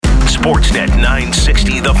Sportsnet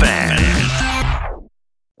 960 The Fan.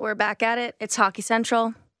 We're back at it. It's Hockey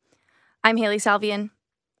Central. I'm Haley Salvian.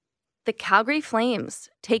 The Calgary Flames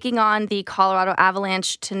taking on the Colorado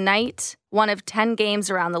Avalanche tonight, one of 10 games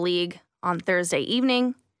around the league on Thursday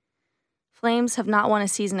evening. Flames have not won a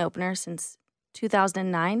season opener since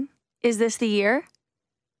 2009. Is this the year?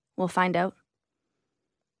 We'll find out.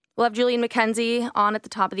 We'll have Julian McKenzie on at the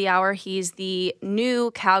top of the hour. He's the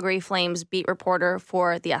new Calgary Flames beat reporter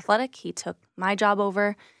for The Athletic. He took my job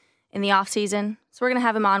over in the offseason. So we're going to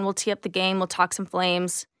have him on. We'll tee up the game. We'll talk some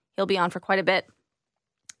Flames. He'll be on for quite a bit.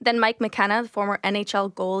 Then Mike McKenna, the former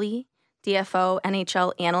NHL goalie, DFO,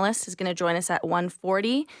 NHL analyst, is going to join us at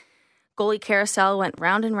 1:40. Goalie carousel went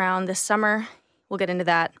round and round this summer. We'll get into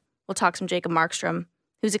that. We'll talk some Jacob Markstrom,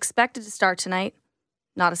 who's expected to start tonight.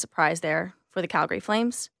 Not a surprise there for the Calgary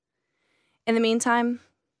Flames. In the meantime,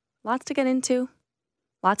 lots to get into.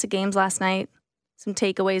 Lots of games last night. Some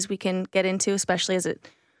takeaways we can get into, especially as it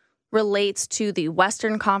relates to the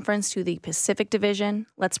Western Conference, to the Pacific Division.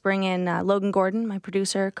 Let's bring in Logan Gordon, my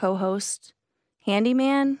producer, co-host,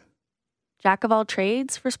 handyman, jack of all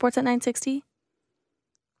trades for Sportsnet 960.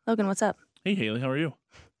 Logan, what's up? Hey, Haley, how are you?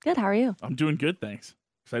 Good, how are you? I'm doing good, thanks.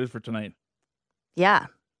 Excited for tonight. Yeah.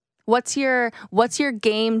 What's your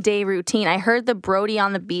game day routine? I heard the Brody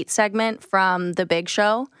on the Beat segment from The Big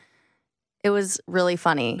Show. It was really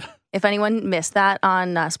funny. If anyone missed that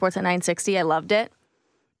on Sportsnet 960, I loved it.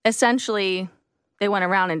 Essentially, they went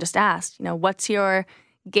around and just asked, what's your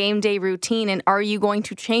game day routine and are you going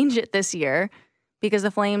to change it this year? Because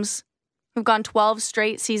the Flames have gone 12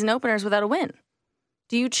 straight season openers without a win.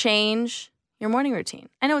 Do you change your morning routine?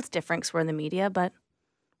 I know it's different because we're in the media, but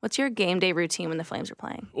what's your game day routine when the Flames are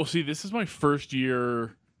playing? Well, see, this is my first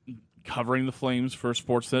year covering the Flames for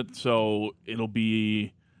Sportsnet, so it'll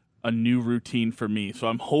be a new routine for me. So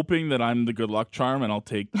I'm hoping that I'm the good luck charm and I'll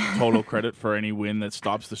take total credit for any win that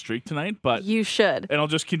stops the streak tonight. But you should. And I'll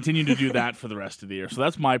just continue to do that for the rest of the year. So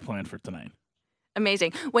that's my plan for tonight.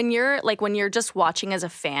 Amazing. When you're just watching as a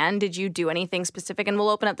fan, did you do anything specific? And we'll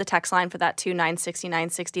open up the text line for that too,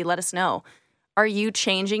 960-960. Let us know. Are you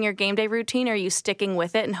changing your game day routine? Or are you sticking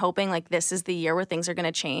with it and hoping this is the year where things are going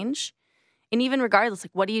to change? And even regardless,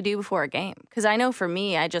 what do you do before a game? Because I know for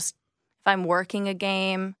me, if I'm working a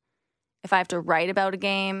game, if I have to write about a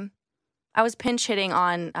game. I was pinch hitting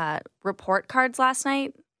on report cards last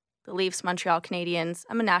night. The Leafs, Montreal Canadiens.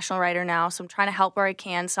 I'm a national writer now, so I'm trying to help where I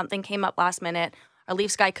can. Something came up last minute. Our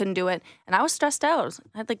Leafs guy couldn't do it, and I was stressed out.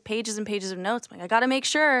 I had pages and pages of notes. I'm I got to make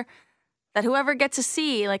sure that whoever gets a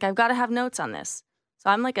C, I've got to have notes on this.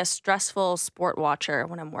 So I'm a stressful sport watcher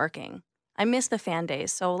when I'm working. I miss the fan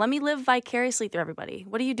days, so let me live vicariously through everybody.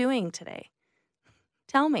 What are you doing today?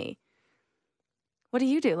 Tell me. What do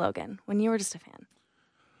you do, Logan, when you were just a fan?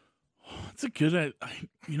 That's a good...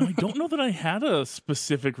 I don't know that I had a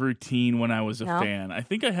specific routine when I was a fan. I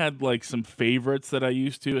think I had some favorites that I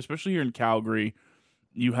used to, especially here in Calgary.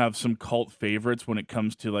 You have some cult favorites when it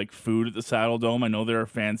comes to food at the Saddle Dome. I know there are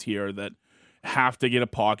fans here that have to get a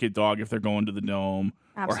pocket dog if they're going to the Dome.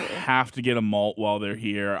 Absolutely. Or have to get a malt while they're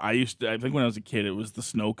here. I think when I was a kid, it was the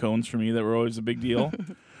snow cones for me that were always a big deal.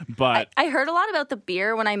 But I heard a lot about the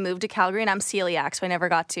beer when I moved to Calgary, and I'm celiac, so I never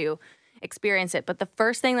got to experience it. But the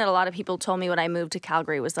first thing that a lot of people told me when I moved to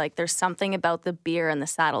Calgary was there's something about the beer in the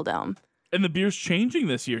Saddle Dome. And the beer's changing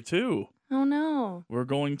this year, too. Oh, no. We're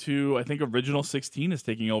going to, I think Original 16 is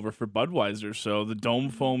taking over for Budweiser, so the Dome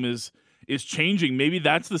foam is changing. Maybe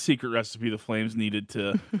that's the secret recipe the Flames needed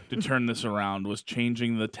to turn this around, was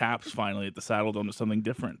changing the taps finally at the Saddle Dome to something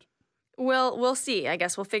different. We'll see. I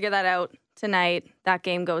guess we'll figure that out tonight. That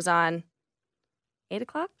game goes on 8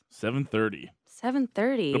 o'clock? 7:30.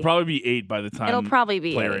 7:30. It'll probably be 8 by the time It'll probably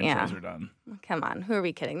be player 8, intros are done. Come on. Who are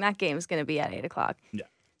we kidding? That game's going to be at 8 o'clock. Yeah.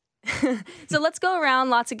 So let's go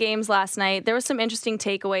around. Lots of games last night. There were some interesting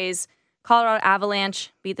takeaways. Colorado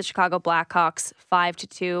Avalanche beat the Chicago Blackhawks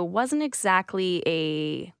 5-2. Wasn't exactly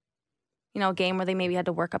a game where they maybe had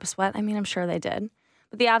to work up a sweat. I mean, I'm sure they did.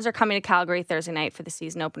 But the Avs are coming to Calgary Thursday night for the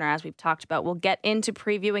season opener, as we've talked about. We'll get into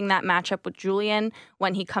previewing that matchup with Julian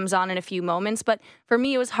when he comes on in a few moments. But for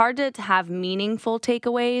me, it was hard to have meaningful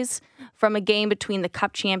takeaways from a game between the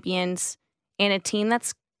Cup champions and a team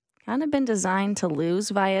that's kind of been designed to lose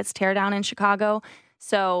via its teardown in Chicago.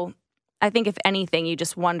 So I think if anything, you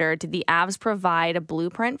just wonder, did the Avs provide a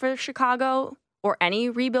blueprint for Chicago or any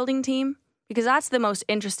rebuilding team? Because that's the most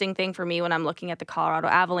interesting thing for me when I'm looking at the Colorado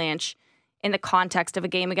Avalanche in the context of a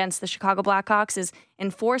game against the Chicago Blackhawks is in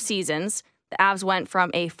 4 seasons, the Avs went from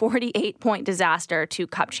a 48-point disaster to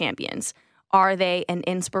Cup champions. Are they an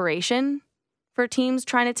inspiration for teams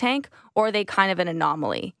trying to tank, or are they kind of an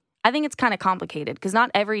anomaly? I think it's kind of complicated because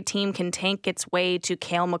not every team can tank its way to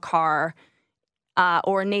Cale Makar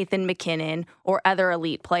or Nathan McKinnon or other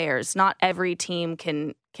elite players. Not every team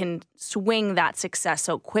can swing that success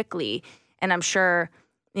so quickly. And I'm sure,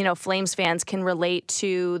 Flames fans can relate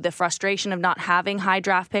to the frustration of not having high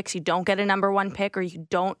draft picks. You don't get a number one pick, or you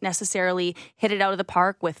don't necessarily hit it out of the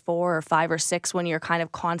park with 4 or 5 or 6 when you're kind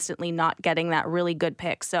of constantly not getting that really good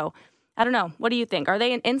pick. So I don't know. What do you think? Are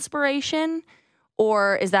they an inspiration,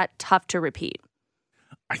 or is that tough to repeat?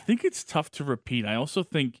 I think it's tough to repeat. I also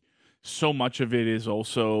think so much of it is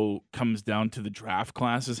also comes down to the draft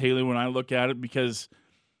classes, Haley, when I look at it, because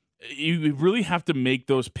you really have to make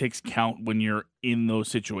those picks count when you're in those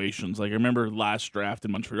situations. Like I remember last draft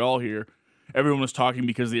in Montreal here, everyone was talking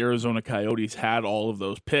because the Arizona Coyotes had all of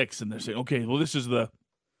those picks, and they're saying, okay, well, this is the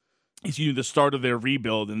start of their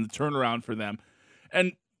rebuild and the turnaround for them.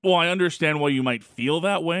 And well, I understand why you might feel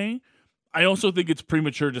that way. I also think it's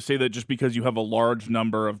premature to say that just because you have a large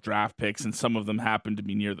number of draft picks and some of them happen to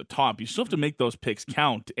be near the top, you still have to make those picks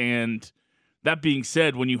count. And that being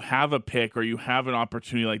said, when you have a pick or you have an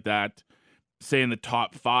opportunity like that, say in the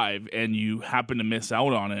top 5, and you happen to miss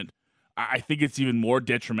out on it, I think it's even more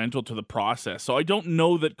detrimental to the process. So I don't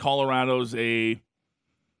know that Colorado's a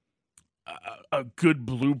good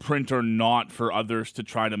blueprint or not for others to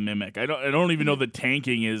try to mimic. I don't even know that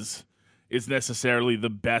tanking is necessarily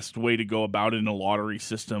the best way to go about it in a lottery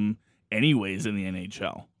system anyways in the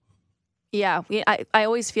NHL. Yeah, I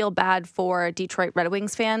always feel bad for Detroit Red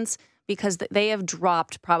Wings fans because they have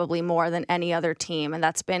dropped probably more than any other team, and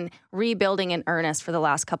that's been rebuilding in earnest for the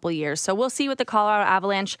last couple of years. So we'll see what the Colorado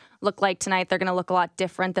Avalanche look like tonight. They're going to look a lot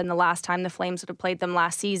different than the last time the Flames would have played them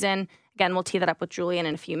last season. Again, we'll tee that up with Julian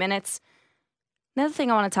in a few minutes. Another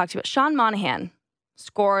thing I want to talk to you about, Sean Monahan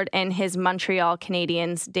scored in his Montreal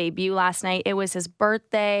Canadiens debut last night. It was his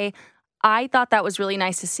birthday. I thought that was really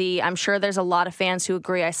nice to see. I'm sure there's a lot of fans who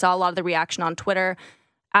agree. I saw a lot of the reaction on Twitter.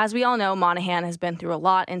 As we all know, Monahan has been through a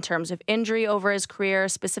lot in terms of injury over his career,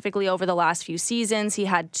 specifically over the last few seasons. He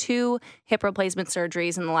had 2 hip replacement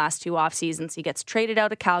surgeries in the last 2 off seasons. He gets traded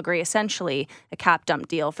out of Calgary, essentially a cap dump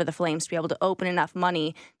deal for the Flames to be able to open enough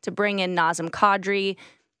money to bring in Nazem Kadri.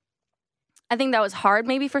 I think that was hard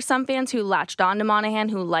maybe for some fans who latched on to Monahan,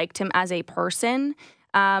 who liked him as a person.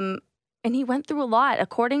 And he went through a lot.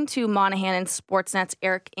 According to Monahan and Sportsnet's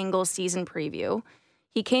Eric Ingles season preview,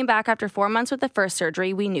 he came back after 4 months with the first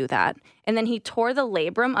surgery. We knew that. And then he tore the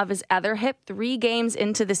labrum of his other hip 3 games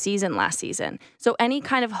into the season last season. So any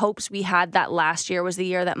kind of hopes we had that last year was the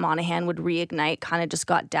year that Monahan would reignite kind of just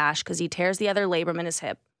got dashed because he tears the other labrum in his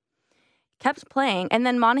hip. Kept playing. And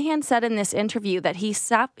then Monahan said in this interview that he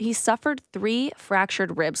suffered 3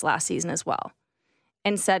 fractured ribs last season as well.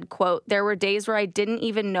 And said, quote, "There were days where I didn't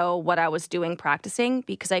even know what I was doing practicing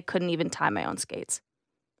because I couldn't even tie my own skates."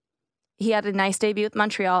 He had a nice debut with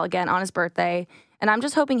Montreal again on his birthday, and I'm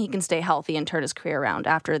just hoping he can stay healthy and turn his career around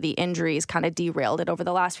after the injuries kind of derailed it over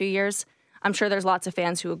the last few years. I'm sure there's lots of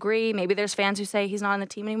fans who agree. Maybe there's fans who say he's not on the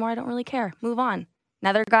team anymore. I don't really care. Move on.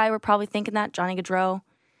 Another guy we're probably thinking that, Johnny Gaudreau.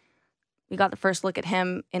 We got the first look at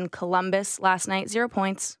him in Columbus last night. 0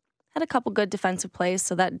 points. Had a couple good defensive plays,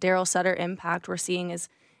 so that Daryl Sutter impact we're seeing is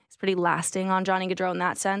pretty lasting on Johnny Gaudreau in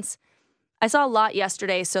that sense. I saw a lot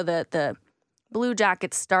yesterday, so the Blue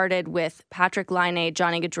Jackets started with Patrick Laine,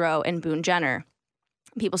 Johnny Gaudreau, and Boone Jenner.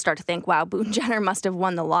 People start to think, wow, Boone Jenner must have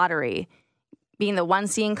won the lottery. Being the 1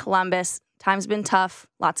 seed in Columbus, time's been tough.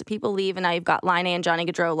 Lots of people leave, and now you've got Laine and Johnny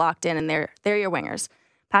Gaudreau locked in, and they're your wingers.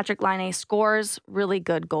 Patrick Laine scores, really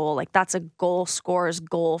good goal. Like, that's a goal scorer's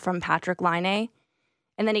goal from Patrick Laine.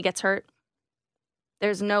 And then he gets hurt.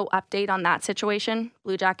 There's no update on that situation.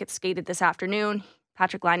 Blue Jackets skated this afternoon.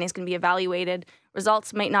 Patrick Laine is going to be evaluated.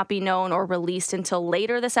 Results might not be known or released until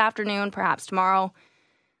later this afternoon, perhaps tomorrow.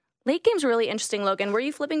 Late game's really interesting, Logan. Were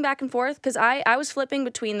you flipping back and forth? Because I was flipping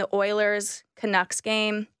between the Oilers-Canucks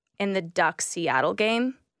game and the Ducks-Seattle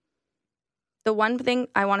game. The one thing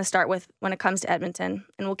I want to start with when it comes to Edmonton,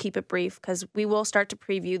 and we'll keep it brief because we will start to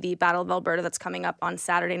preview the Battle of Alberta that's coming up on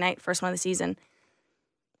Saturday night, first one of the season.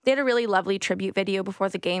 They had a really lovely tribute video before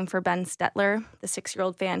the game for Ben Stetler, the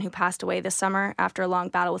 6-year-old fan who passed away this summer after a long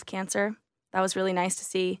battle with cancer. That was really nice to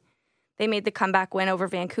see. They made the comeback win over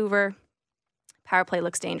Vancouver. Power play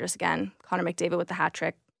looks dangerous again. Connor McDavid with the hat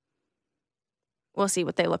trick. We'll see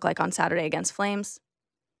what they look like on Saturday against Flames.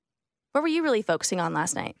 What were you really focusing on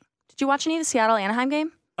last night? Did you watch any of the Seattle-Anaheim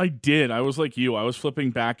game? I did. I was like you. I was flipping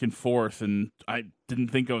back and forth, and I didn't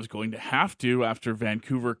think I was going to have to after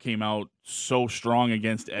Vancouver came out so strong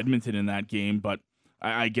against Edmonton in that game, but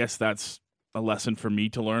I guess that's a lesson for me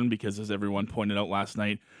to learn because, as everyone pointed out last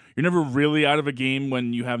night, you're never really out of a game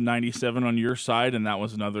when you have 97 on your side, and that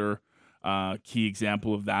was another key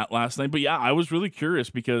example of that last night. But yeah, I was really curious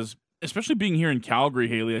because, especially being here in Calgary,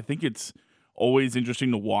 Haley, I think it's always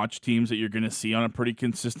interesting to watch teams that you're going to see on a pretty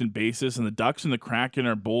consistent basis, and the Ducks and the Kraken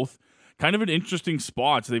are both kind of in interesting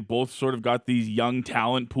spots. They've both sort of got these young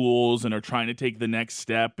talent pools and are trying to take the next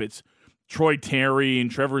step. It's Troy Terry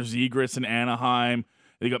and Trevor Zegras in Anaheim.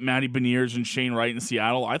 They got Matty Beniers and Shane Wright in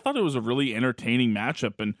Seattle. I thought it was a really entertaining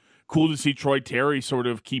matchup, and cool to see Troy Terry sort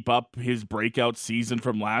of keep up his breakout season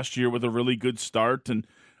from last year with a really good start. And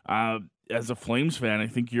as a Flames fan, I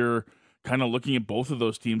think you're kind of looking at both of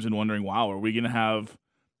those teams and wondering, wow, are we going to have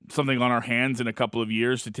something on our hands in a couple of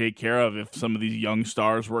years to take care of if some of these young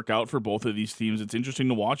stars work out for both of these teams? It's interesting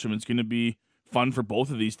to watch them. It's going to be fun for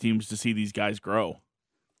both of these teams to see these guys grow.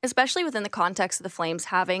 Especially within the context of the Flames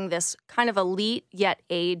having this kind of elite yet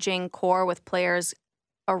aging core with players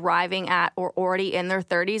arriving at or already in their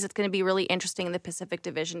 30s. It's going to be really interesting in the Pacific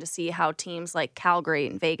Division to see how teams like Calgary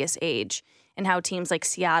and Vegas age and how teams like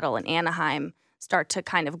Seattle and Anaheim start to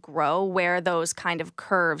kind of grow, where those kind of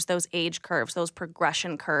curves, those age curves, those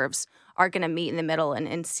progression curves are going to meet in the middle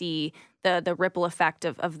and see the ripple effect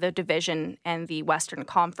of the division and the Western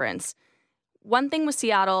Conference. One thing with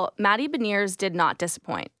Seattle, Matty Beniers did not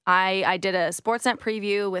disappoint. I did a Sportsnet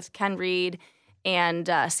preview with Ken Reed and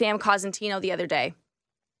Sam Cosentino the other day.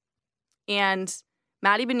 And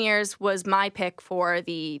Matty Beniers was my pick for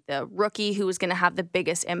the rookie who was going to have the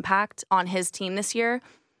biggest impact on his team this year.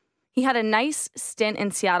 He had a nice stint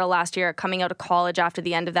in Seattle last year coming out of college after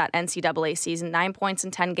the end of that NCAA season, 9 points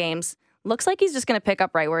in 10 games. Looks like he's just going to pick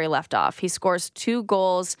up right where he left off. He scores 2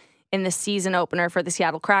 goals in the season opener for the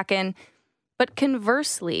Seattle Kraken. But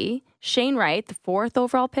conversely, Shane Wright, the 4th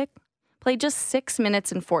overall pick, played just 6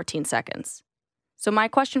 minutes and 14 seconds. So my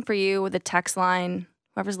question for you with the text line,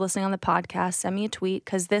 whoever's listening on the podcast, send me a tweet,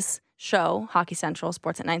 because this show, Hockey Central,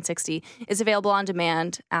 Sports at 960, is available on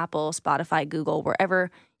demand, Apple, Spotify, Google,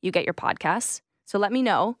 wherever you get your podcasts. So let me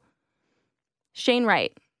know. Shane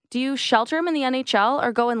Wright, do you shelter him in the NHL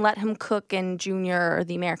or go and let him cook in junior or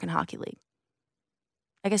the American Hockey League?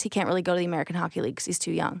 I guess he can't really go to the American Hockey League because he's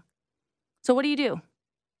too young. So what do you do?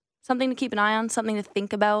 Something to keep an eye on, something to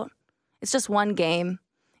think about. It's just one game,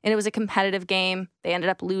 and it was a competitive game. They ended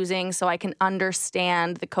up losing, so I can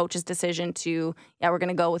understand the coach's decision to, we're going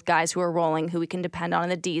to go with guys who are rolling, who we can depend on in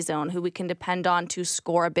the D zone, who we can depend on to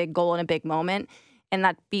score a big goal in a big moment. And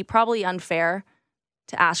that'd be probably unfair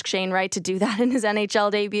to ask Shane Wright to do that in his NHL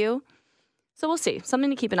debut. So we'll see. Something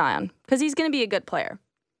to keep an eye on, because he's going to be a good player.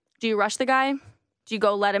 Do you rush the guy? Do you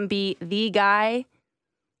go let him be the guy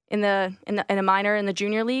in a minor in the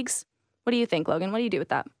junior leagues? What do you think, Logan? What do you do with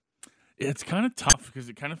that? It's kind of tough because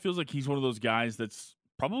it kind of feels like he's one of those guys that's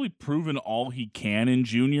probably proven all he can in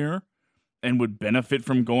junior and would benefit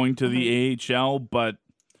from going to the AHL, but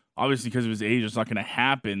obviously because of his age, it's not going to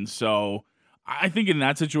happen. So I think in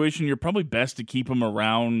that situation, you're probably best to keep him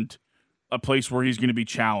around a place where he's going to be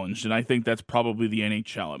challenged, and I think that's probably the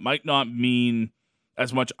NHL. It might not mean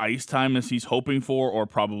as much ice time as he's hoping for or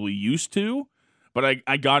probably used to, but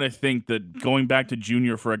I got to think that going back to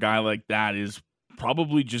junior for a guy like that is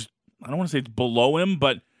probably just, I don't want to say it's below him,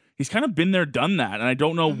 but he's kind of been there, done that. And I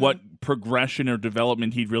don't know what progression or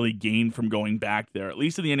development he'd really gained from going back there. At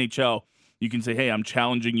least in the NHL, you can say, hey, I'm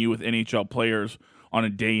challenging you with NHL players on a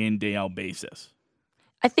day-in, day-out basis.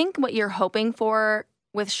 I think what you're hoping for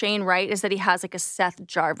with Shane Wright is that he has like a Seth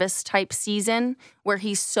Jarvis type season where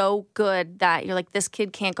he's so good that you're like, this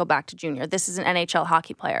kid can't go back to junior. This is an NHL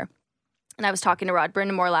hockey player. And I was talking to Rod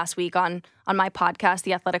Brindamore last week on my podcast,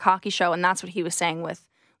 The Athletic Hockey Show, and that's what he was saying with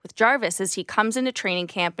Jarvis is he comes into training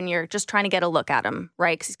camp and you're just trying to get a look at him,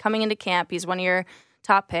 right? Because he's coming into camp, he's one of your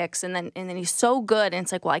top picks, and then he's so good, and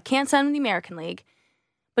it's like, well, I can't send him to the American League,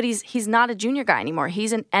 but he's not a junior guy anymore.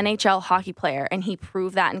 He's an NHL hockey player, and he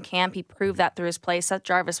proved that in camp. He proved that through his play. Seth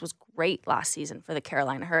Jarvis was great last season for the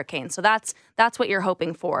Carolina Hurricanes. So that's what you're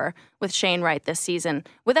hoping for with Shane Wright this season,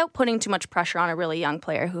 without putting too much pressure on a really young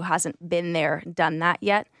player who hasn't been there, done that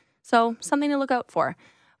yet. So something to look out for.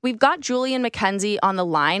 We've got Julian McKenzie on the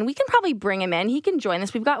line. We can probably bring him in. He can join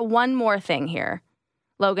us. We've got one more thing here.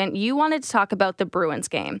 Logan, you wanted to talk about the Bruins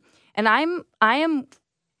game, and I am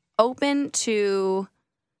open to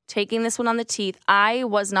taking this one on the teeth. I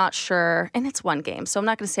was not sure, and it's one game, so I'm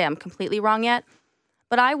not going to say I'm completely wrong yet,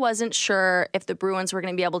 but I wasn't sure if the Bruins were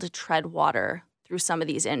going to be able to tread water through some of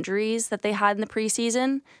these injuries that they had in the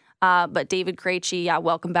preseason. But David Krejci,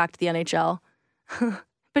 welcome back to the NHL.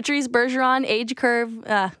 Patrice Bergeron, age curve,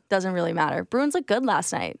 doesn't really matter. Bruins looked good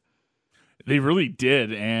last night. They really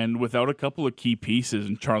did, and without a couple of key pieces,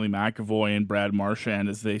 and Charlie McAvoy and Brad Marchand,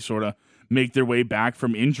 as they sort of make their way back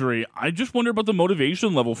from injury, I just wonder about the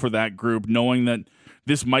motivation level for that group, knowing that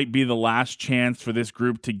this might be the last chance for this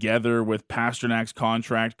group together with Pasternak's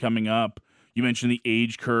contract coming up. You mentioned the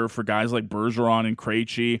age curve for guys like Bergeron and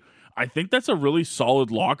Krejci. I think that's a really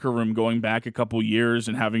solid locker room going back a couple years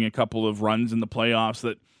and having a couple of runs in the playoffs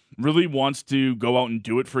that really wants to go out and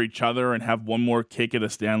do it for each other and have one more kick at a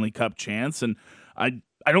Stanley Cup chance. And I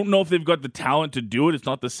don't know if they've got the talent to do it. It's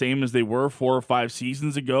not the same as they were 4 or 5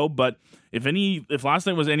 seasons ago. But if last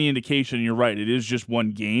night was any indication, you're right, it is just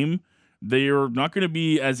one game. They are not going to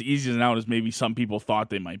be as easy as out as maybe some people thought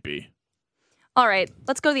they might be. All right,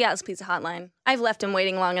 let's go to the Alex Pizza hotline. I've left him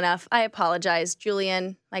waiting long enough. I apologize.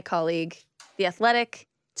 Julian, my colleague, The Athletic,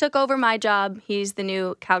 took over my job. He's the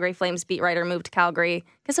new Calgary Flames beat writer, moved to Calgary,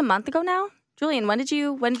 I guess a month ago now. Julian, when did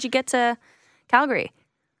you get to Calgary?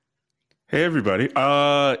 Hey, everybody.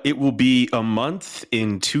 It will be a month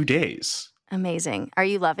in 2 days. Amazing. Are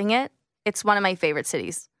you loving it? It's one of my favorite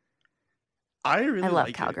cities. I love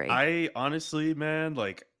like Calgary. I honestly, man,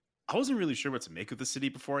 I wasn't really sure what to make of the city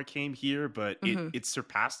before I came here, but it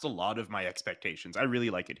surpassed a lot of my expectations. I really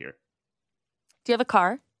like it here. Do you have a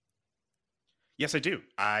car? Yes, I do.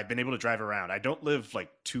 I've been able to drive around. I don't live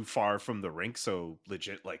too far from the rink, so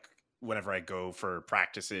legit, whenever I go for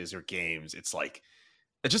practices or games, it's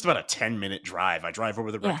just about a 10-minute drive. I drive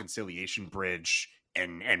over the Reconciliation Bridge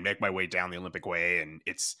and make my way down the Olympic Way, and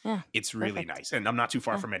it's really nice. And I'm not too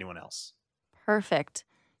far from anyone else. Perfect.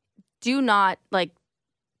 Do not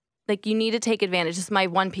you need to take advantage. This is my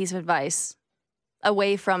one piece of advice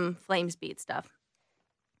away from Flames beat stuff.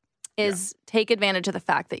 Take advantage of the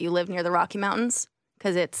fact that you live near the Rocky Mountains,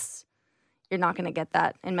 because you're not going to get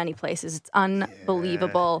that in many places. It's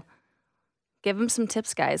unbelievable. Yeah. Give them some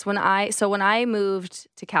tips, guys. When I moved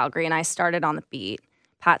to Calgary and I started on the beat,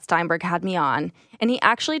 Pat Steinberg had me on, and he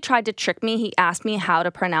actually tried to trick me. He asked me how to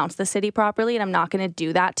pronounce the city properly, and I'm not going to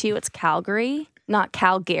do that to you. It's Calgary, not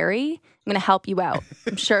Calgary. I'm going to help you out.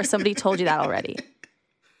 I'm sure somebody told you that already.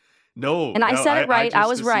 No. And I said it right. I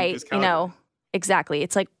was right. Exactly.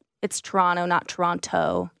 It's Toronto, not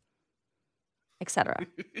Toronto, etc.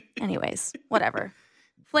 Anyways, whatever.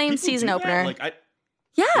 Flames season opener.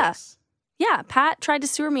 Yes. Yeah. Pat tried to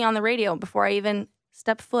sewer me on the radio before I even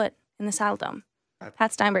stepped foot in the Saddle Dome.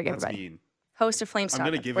 Pat Steinberg, everybody. Mean. Host of Flames Talk. I'm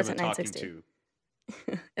going to give him a talking to.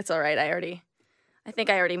 It's all right. I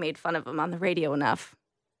think I already made fun of him on the radio enough.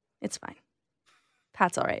 It's fine.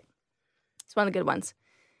 Pat's all right. It's one of the good ones.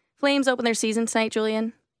 Flames open their season tonight,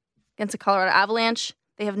 Julian, against the Colorado Avalanche.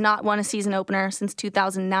 They have not won a season opener since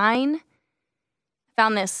 2009. I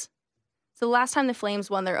found this. So the last time the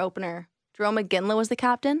Flames won their opener, Jerome McGinley was the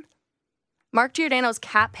captain. Mark Giordano's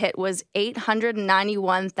cap hit was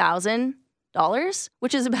 $891,000,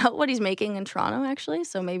 which is about what he's making in Toronto, actually.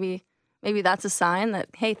 So maybe that's a sign that,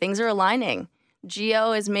 hey, things are aligning.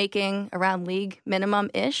 Gio is making around league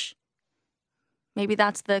minimum-ish. Maybe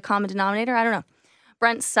that's the common denominator. I don't know.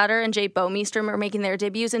 Brent Sutter and Jay Bouwmeester were making their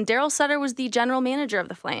debuts, and Daryl Sutter was the general manager of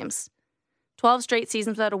the Flames. 12 straight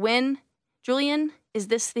seasons without a win. Julian, is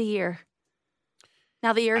this the year?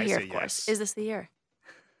 Now that you're here, of course. Yes. Is this the year?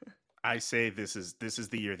 I say this is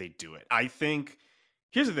the year they do it. I think,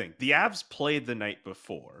 here's the thing. The Avs played the night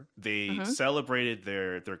before. They celebrated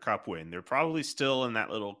their cup win. They're probably still in that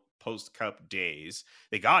little post-cup days.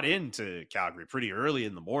 They got into Calgary pretty early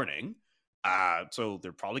in the morning. So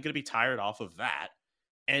they're probably going to be tired off of that.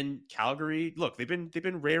 And Calgary, look, they've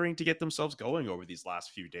been raring to get themselves going over these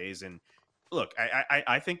last few days. And look,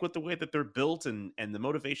 I think with the way that they're built and the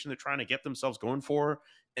motivation they're trying to get themselves going for,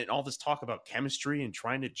 and all this talk about chemistry and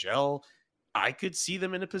trying to gel, I could see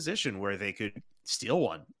them in a position where they could steal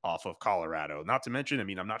one off of Colorado. Not to mention,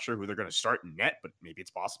 I'm not sure who they're going to start in net, but maybe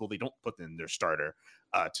it's possible they don't put in their starter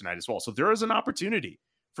tonight as well. So there is an opportunity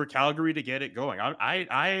for Calgary to get it going.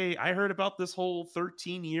 I heard about this whole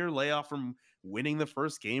 13-year layoff from winning the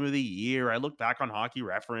first game of the year. I looked back on Hockey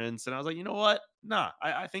Reference and I was like, you know what? Nah,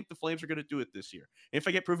 I think the Flames are going to do it this year. If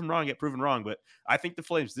I get proven wrong, I get proven wrong. But I think the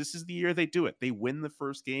Flames, this is the year they do it. They win the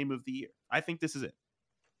first game of the year. I think this is it.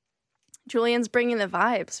 Julian's bringing the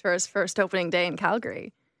vibes for his first opening day in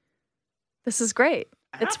Calgary. This is great.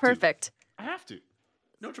 It's perfect. I have to.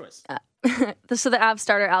 No choice. So the Avs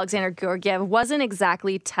starter, Alexander Georgiev, wasn't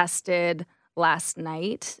exactly tested last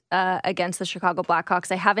night against the Chicago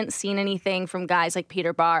Blackhawks. I haven't seen anything from guys like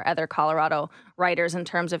Peter Barr, other Colorado writers, in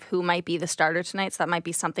terms of who might be the starter tonight. So that might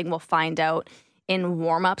be something we'll find out in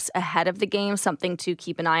warm-ups ahead of the game, something to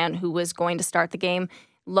keep an eye on who was going to start the game.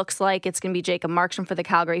 Looks like it's going to be Jacob Markstrom for the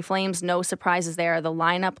Calgary Flames. No surprises there. The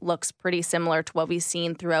lineup looks pretty similar to what we've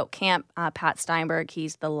seen throughout camp. Pat Steinberg,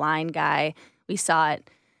 he's the line guy. We saw it.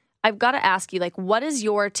 I've got to ask you, like, what has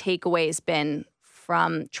your takeaways been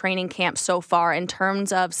from training camp so far in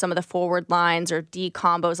terms of some of the forward lines or D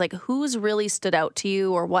combos? Like, who's really stood out to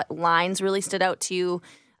you, or what lines really stood out to you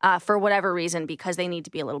for whatever reason, because they need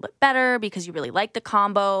to be a little bit better, because you really like the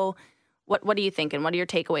combo? What are you thinking? What are your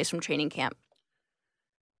takeaways from training camp?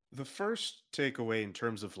 The first takeaway in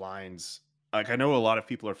terms of lines, like, I know a lot of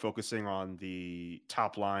people are focusing on the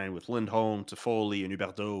top line with Lindholm, Toffoli, and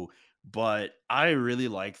Huberdeau, but I really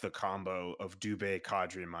like the combo of Dubé,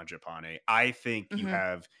 Kadri, and Mangiapane. I think you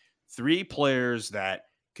have three players that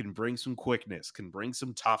can bring some quickness, can bring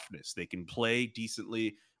some toughness. They can play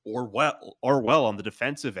decently or well on the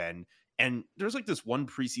defensive end. And there's like this one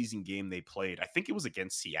preseason game they played. I think it was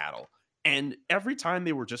against Seattle. And every time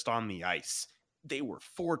they were just on the ice, they were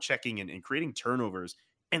forechecking and creating turnovers,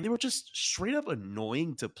 and they were just straight up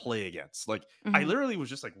annoying to play against. Like, I literally was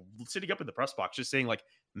just like sitting up in the press box just saying, like,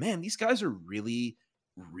 man, these guys are really,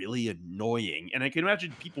 really annoying. And I can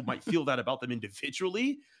imagine people might feel that about them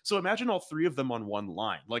individually. So imagine all three of them on one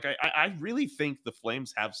line. Like, I really think the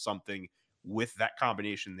Flames have something with that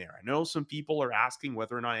combination there. I know some people are asking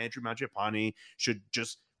whether or not Andrew Mangiapane should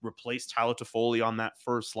just replace Tyler Toffoli on that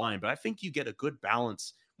first line, but I think you get a good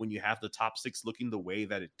balance when you have the top six looking the way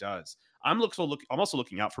that it does. I'm also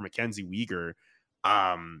looking out for Mackenzie Weegar,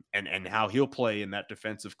 and how he'll play in that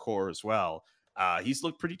defensive core as well. He's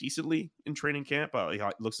looked pretty decently in training camp. He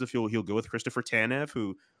looks as if he'll go with Christopher Tanev,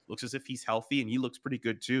 who looks as if he's healthy, and he looks pretty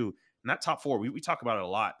good too. And that top four, we talk about it a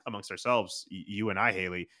lot amongst ourselves, you and I,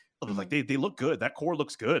 Haley. Like, they look good. That core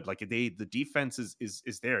looks good. Like, the defense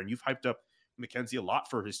is there, and you've hyped up McKenzie a lot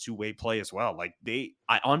for his two-way play as well. Like,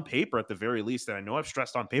 on paper at the very least, and I know I've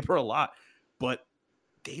stressed on paper a lot, but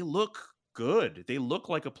they look good. They look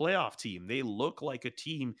like a playoff team. They look like a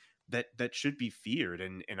team that should be feared.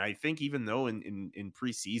 And I think even though in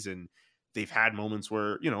preseason they've had moments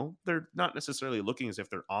where, they're not necessarily looking as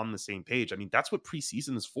if they're on the same page. I mean, that's what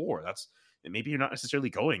preseason is for. Maybe you're not necessarily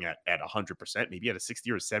going at 100%, maybe at a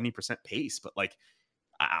 60 or 70% pace, but like,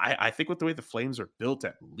 I think with the way the Flames are built,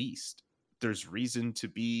 at least there's reason to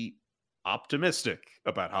be optimistic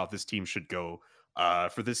about how this team should go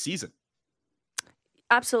for this season.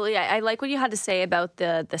 Absolutely. I like what you had to say about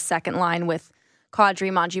the second line with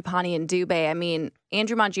Kadri, Mangiapane, and Dubé. I mean,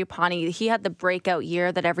 Andrew Mangiapane, he had the breakout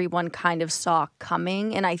year that everyone kind of saw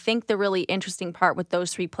coming. And I think the really interesting part with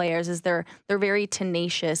those three players is they're very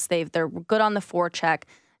tenacious. They're good on the forecheck.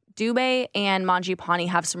 Dubé and Mangiapane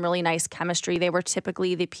have some really nice chemistry. They were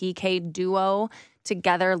typically the PK duo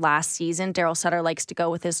together last season. Daryl Sutter likes to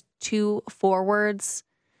go with his two forwards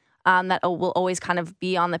that will always kind of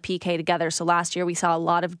be on the PK together. So last year we saw a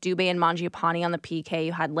lot of Dubé and Mangiapane on the PK.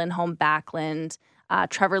 You had Lindholm, Backlund,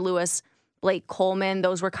 Trevor Lewis, Blake Coleman.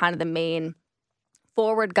 Those were kind of the main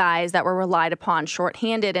forward guys that were relied upon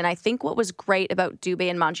shorthanded. And I think what was great about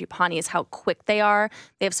Dubé and Mangiapane is how quick they are.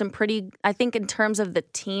 They have some pretty, I think in terms of the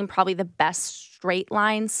team, probably the best straight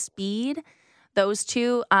line speed. Those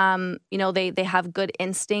two, they have good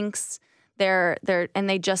instincts.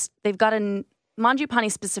 They've got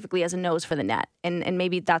Mangiapane specifically has a nose for the net, and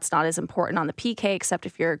maybe that's not as important on the PK, except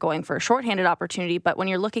if you're going for a shorthanded opportunity. But when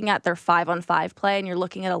you're looking at their 5-on-5 play and you're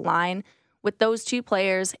looking at a line with those two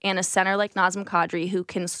players and a center like Nazem Kadri who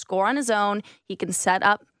can score on his own, he can set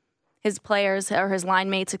up his players or his line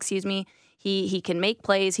mates, He can make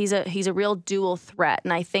plays. He's a real dual threat,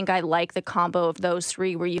 and I think I like the combo of those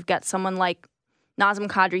three, where you've got someone like Nazem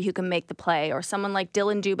Kadri who can make the play, or someone like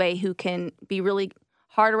Dylan Dubé who can be really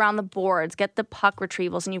hard around the boards, get the puck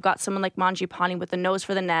retrievals, and you've got someone like Mangiapane with the nose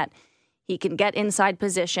for the net. He can get inside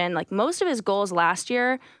position. Like, most of his goals last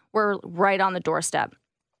year were right on the doorstep.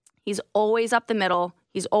 He's always up the middle.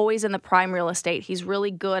 He's always in the prime real estate. He's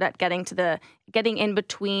really good at getting in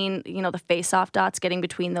between, the face-off dots, getting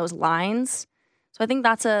between those lines. So I think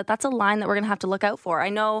that's a line that we're going to have to look out for. I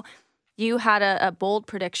know you had a bold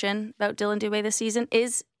prediction about Dylan Dubé this season.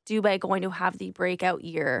 Is Dubé going to have the breakout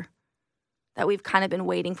year that we've kind of been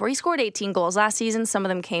waiting for? He scored 18 goals last season. Some of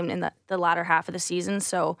them came in the latter half of the season.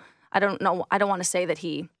 So I don't know. I don't want to say that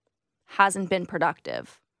he hasn't been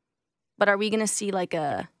productive. But are we going to see like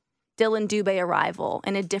a Dylan Dubé arrival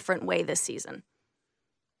in a different way this season?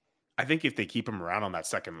 I think if they keep him around on that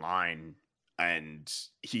second line and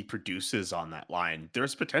he produces on that line,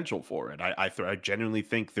 there's potential for it. I genuinely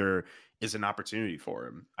think there is an opportunity for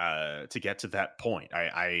him to get to that point.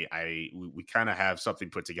 We kind of have something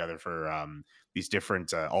put together for these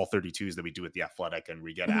different all 32s that we do at The Athletic, and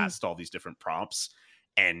we get asked all these different prompts.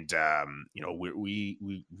 And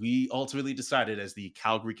we ultimately decided as the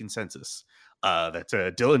Calgary consensus that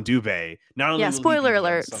Dylan Dubé not only spoiler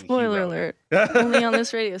alert, only on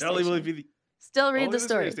this radio station. Not only will he be Still read the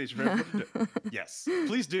story. Yes,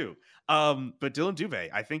 please do. But Dylan Dubé,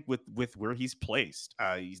 I think with where he's placed,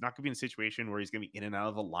 he's not going to be in a situation where he's going to be in and out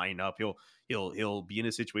of the lineup. He'll be in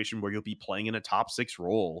a situation where he'll be playing in a top 6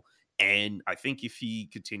 role. And I think if he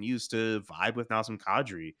continues to vibe with Nazem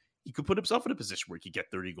Kadri, he could put himself in a position where he could get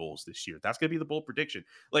 30 goals this year. That's going to be the bold prediction.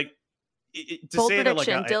 Like, bold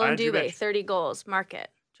prediction, Dylan Dubé, 30 goals. Mark it.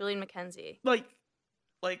 Julian McKenzie. Like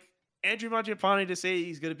Andrew Mangiapane to say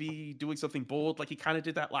he's going to be doing something bold, like he kind of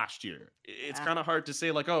did that last year. It's kind of hard to say,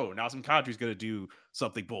 like, oh, Nazem Kadri's going to do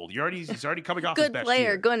something bold. He's already coming off his best good player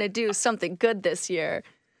year. Going to do something good this year.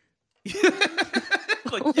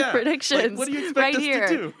 Predictions. Like, what do you expect us here.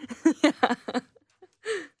 to do? Yeah.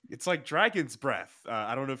 It's like Dragon's Breath.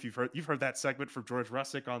 I don't know if you've heard that segment from George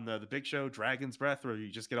Russick on the Big Show, Dragon's Breath, where you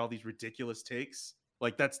just get all these ridiculous takes.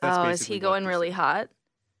 Like that's basically. Is he going really hot?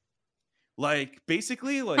 Like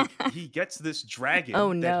basically, like he gets this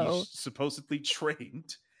dragon that he's supposedly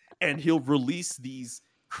trained, and he'll release these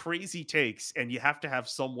crazy takes, and you have to have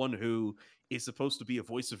someone who is supposed to be a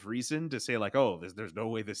voice of reason to say like, oh, there's no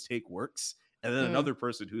way this take works, and then another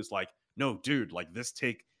person who's like, no, dude, like this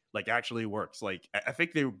take like actually works. Like I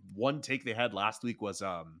think one take they had last week was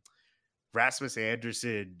Rasmus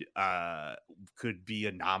Anderson could be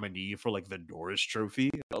a nominee for like the Norris Trophy.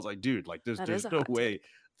 I was like, dude, like there's no way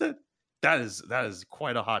that is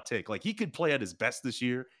quite a hot take. Like he could play at his best this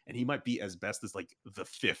year, and he might be as best as like the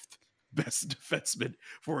 5th best defenseman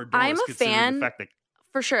for a Norris. I'm a fan.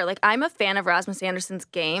 For sure. Like, I'm a fan of Rasmus Anderson's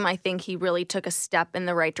game. I think he really took a step in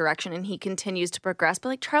the right direction, and he continues to progress. But,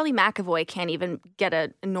 like, Charlie McAvoy can't even get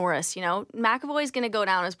a Norris, you know? McAvoy's going to go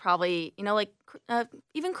down as probably, you know, like,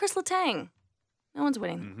 even Chris Letang. No one's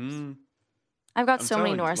winning. Mm-hmm. I've got so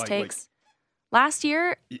many Norris takes. Last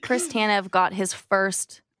year, Chris Tanev got his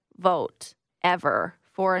first vote ever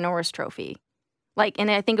for a Norris trophy. Like,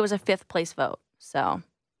 and I think it was a 5th place vote. So,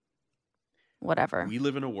 whatever. We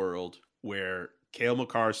live in a world where Cale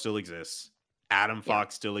Makar still exists. Adam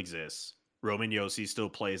Fox still exists. Roman Josi still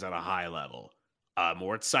plays at a high level.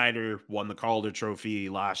 Moritz Seider won the Calder Trophy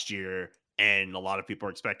last year, and a lot of people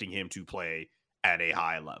are expecting him to play at a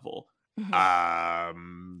high level.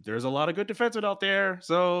 Mm-hmm. There's a lot of good defensemen out there,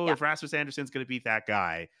 so if Rasmus Anderson's going to beat that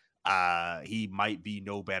guy, he might be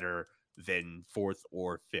no better than 4th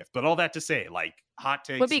or 5th. But all that to say, like, hot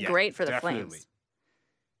takes would be great for the Flames.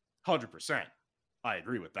 100%. I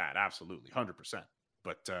agree with that. Absolutely. 100%.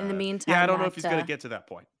 But in the meantime, I don't know if he's going to get to that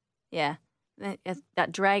point. Yeah.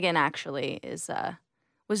 That dragon actually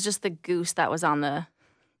was just the goose that was on the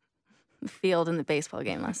field in the baseball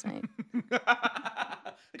game last night.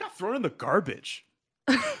 It got thrown in the garbage.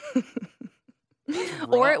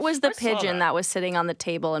 Or it was the pigeon that was sitting on the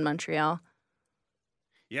table in Montreal.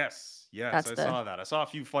 Yes, I saw that. I saw a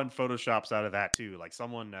few fun photoshops out of that too. Like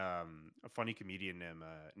someone, a funny comedian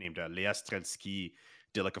named Leah Strelski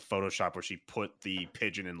did like a Photoshop where she put the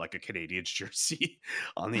pigeon in like a Canadiens jersey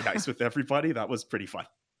on the ice with everybody. That was pretty fun.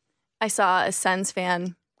 I saw a Sens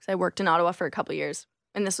fan, because I worked in Ottawa for a couple years,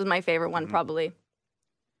 and this was my favorite one probably.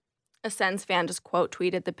 A Sens fan just quote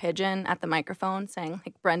tweeted the pigeon at the microphone saying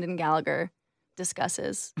like Brendan Gallagher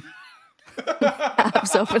discusses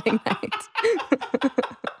Habs opening night.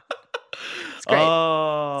 It's great.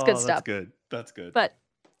 Oh, it's good stuff. That's good. But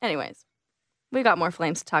anyways, we got more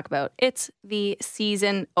Flames to talk about. It's the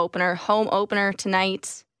season opener, home opener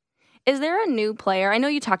tonight. Is there a new player? I know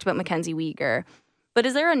you talked about Mackenzie Weegar, but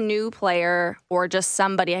is there a new player or just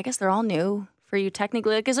somebody? I guess they're all new for you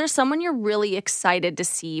technically. Like, is there someone you're really excited to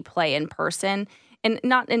see play in person? And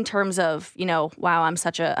not in terms of, you know, wow, I'm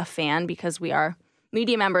such a fan because we are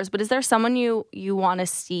media members, but is there someone you want to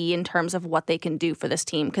see in terms of what they can do for this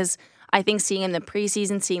team? Because I think seeing them in the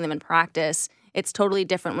preseason, seeing them in practice, it's totally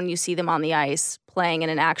different when you see them on the ice playing in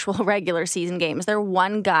an actual regular season game. Is there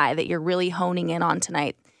one guy that you're really honing in on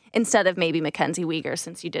tonight instead of maybe Mackenzie Weegar,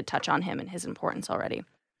 since you did touch on him and his importance already?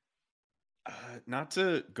 Not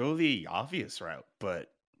to go the obvious route, but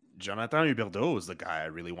Jonathan Huberdeau is the guy I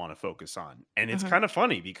really want to focus on. And it's kind of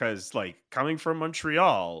funny because, like, coming from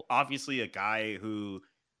Montreal, obviously a guy who,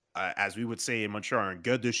 as we would say in Montreal, un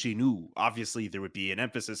gars de chez nous, obviously there would be an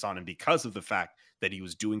emphasis on him because of the fact that he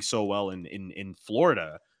was doing so well in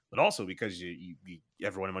Florida, but also because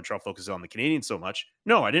everyone in Montreal focuses on the Canadiens so much.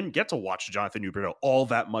 No, I didn't get to watch Jonathan Huberdeau all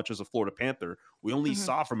that much as a Florida Panther. We only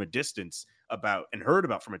saw from a distance heard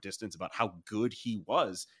about from a distance about how good he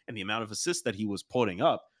was and the amount of assists that he was putting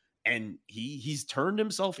up. And he's turned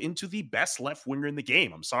himself into the best left winger in the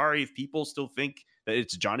game. I'm sorry if people still think that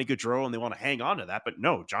it's Johnny Gaudreau and they want to hang on to that. But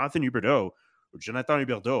no, Jonathan Huberdeau,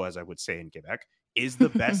 as I would say in Quebec, is the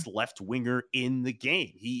best left winger in the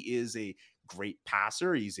game. He is a great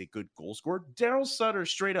passer. He's a good goal scorer. Daryl Sutter,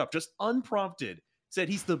 straight up, just unprompted, said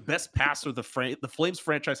he's the best passer the Flames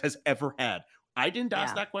franchise has ever had. I didn't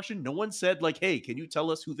ask that question. No one said, like, hey, can you tell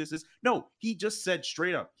us who this is? No, he just said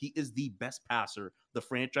straight up, he is the best passer the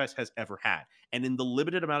franchise has ever had. And in the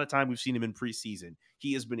limited amount of time we've seen him in preseason,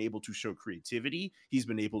 he has been able to show creativity. He's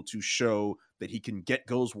been able to show that he can get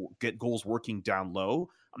goals working down low.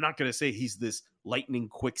 I'm not going to say he's this lightning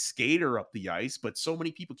quick skater up the ice, but so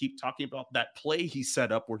many people keep talking about that play he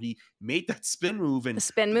set up where he made that spin move and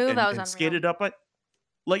skated up.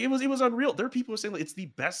 Like, it was unreal. There are people who are saying, like, it's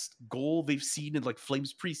the best goal they've seen in, like,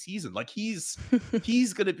 Flames preseason. Like, he's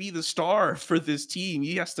going to be the star for this team.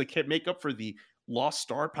 He has to make up for the lost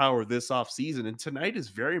star power this offseason. And tonight is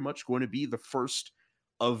very much going to be the first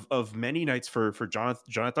of many nights for Jonathan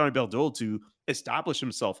Huberdeau to establish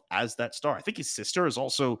himself as that star. I think his sister is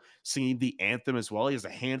also singing the anthem as well. He has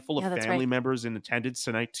a handful of family members in attendance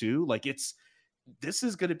tonight too. Like, this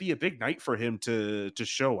is going to be a big night for him to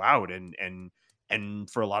show out and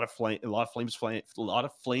for a lot of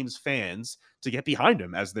Flames fans to get behind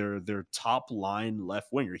him as their top line left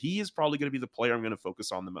winger. He is probably going to be the player I'm going to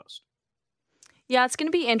focus on the most. Yeah, it's going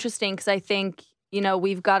to be interesting because I think,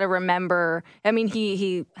 we've got to remember, I mean,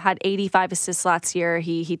 he had 85 assists last year.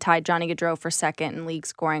 He tied Johnny Gaudreau for second in league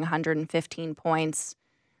scoring 115 points.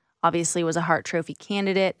 Obviously was a Hart Trophy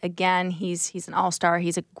candidate. Again, he's an all-star.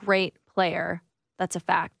 He's a great player. That's a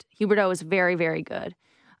fact. Huberdeau is very, very good.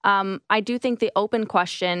 I do think the open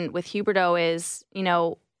question with Huberdeau is,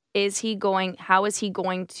 how is he going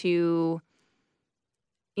to,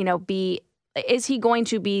 is he going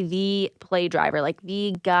to be the play driver, like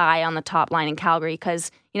the guy on the top line in Calgary?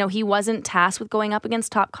 Because, he wasn't tasked with going up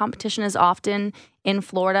against top competition as often in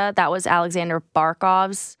Florida. That was Alexander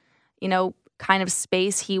Barkov's, kind of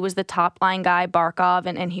space. He was the top line guy, Barkov,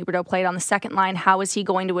 and Huberdeau played on the second line. How is he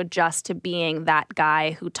going to adjust to being that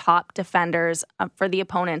guy who top defenders for the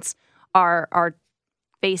opponents are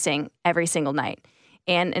facing every single night?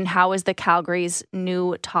 And how is the Calgary's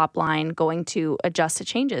new top line going to adjust to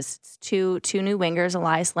changes? It's two new wingers.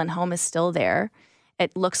 Elias Lindholm is still there.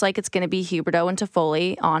 It looks like it's going to be Huberdeau and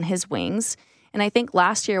Toffoli on his wings. And I think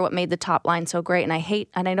last year what made the top line so great, and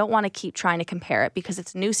I don't want to keep trying to compare it because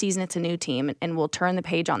it's a new season, it's a new team, and we'll turn the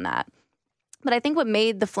page on that. But I think what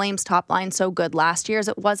made the Flames top line so good last year is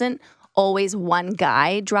it wasn't always one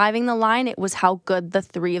guy driving the line. It was how good the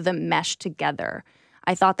three of them meshed together.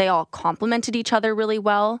 I thought they all complemented each other really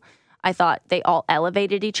well. I thought they all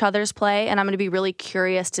elevated each other's play, and I'm going to be really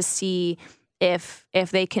curious to see if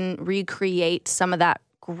they can recreate some of that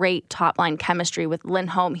great top-line chemistry with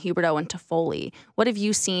Lindholm, Huberdeau, and Toffoli. What have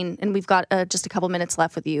you seen? And we've got just a couple minutes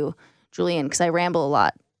left with you, Julian, because I ramble a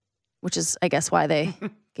lot, which is, I guess, why they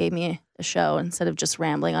gave me a show instead of just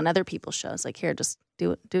rambling on other people's shows. Like, here, just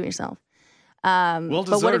do it yourself.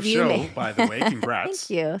 Well-deserved show, by the way. Congrats.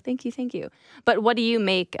 Thank you. But what do you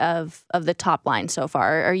make of the top line so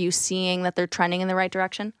far? Are you seeing that they're trending in the right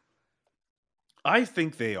direction? I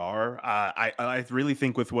think they are. I really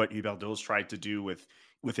think with what Huberdeau's tried to do with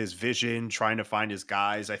his vision, trying to find his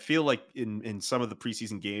guys, I feel like in some of the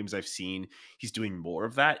preseason games I've seen, he's doing more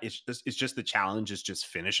of that. It's just the challenge is just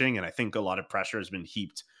finishing, and I think a lot of pressure has been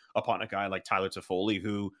heaped upon a guy like Tyler Toffoli,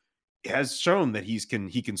 who has shown that he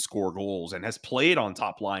can score goals and has played on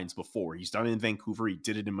top lines before. He's done it in Vancouver. He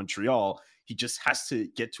did it in Montreal. He just has to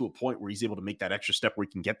get to a point where he's able to make that extra step where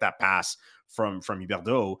he can get that pass from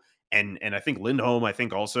Huberdeau. And I think Lindholm,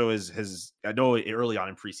 also has I know early on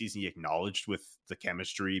in preseason, he acknowledged with the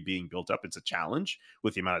chemistry being built up, it's a challenge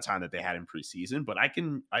with the amount of time that they had in preseason, but I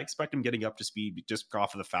expect him getting up to speed just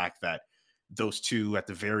off of the fact that those two, at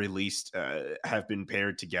the very least, have been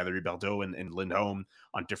paired together, Huberdeau and Lindholm,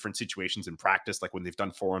 on different situations in practice, like when they've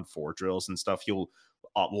done 4-on-4 drills and stuff. We'll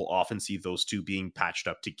often see those two being patched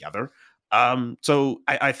up together. So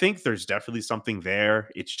I think there's definitely something there.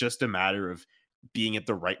 It's just a matter of being at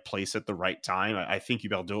the right place at the right time. I think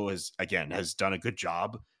Huberdeau has done a good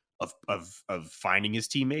job of finding his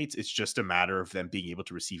teammates. It's just a matter of them being able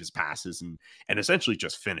to receive his passes and essentially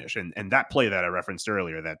just finish. And that play that I referenced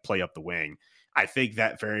earlier, that play up the wing, I think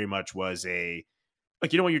that very much was when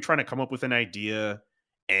you're trying to come up with an idea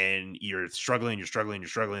and you're struggling,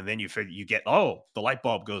 and then you get, the light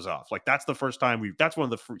bulb goes off. Like, that's the first time that's one of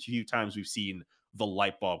the few times we've seen the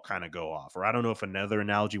light bulb kind of go off. Or I don't know if another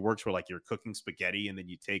analogy works where, like, you're cooking spaghetti and then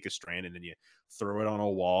you take a strand and then you throw it on a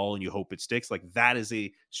wall and you hope it sticks. Like, that is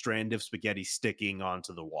a strand of spaghetti sticking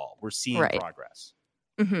onto the wall. We're seeing progress.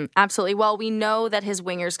 Absolutely. Well, we know that his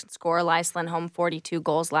wingers can score. Elias Lindholm, 42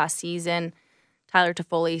 goals last season. Tyler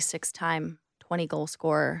Toffoli, 6-time 20-goal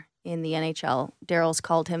scorer in the NHL. Daryl's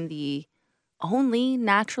called him the only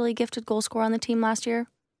naturally gifted goal scorer on the team last year.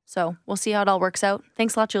 So we'll see how it all works out.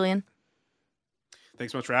 Thanks a lot, Julian.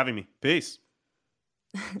 Thanks so much for having me. Peace.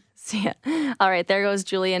 See ya. All right, there goes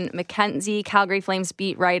Julian McKenzie, Calgary Flames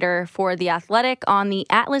beat writer for The Athletic on the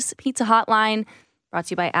Atlas Pizza Hotline. Brought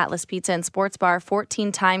to you by Atlas Pizza and Sports Bar,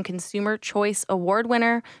 14-time Consumer Choice Award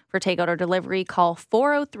winner. For takeout or delivery, call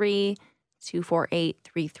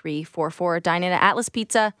 403-248-3344. Dine in at Atlas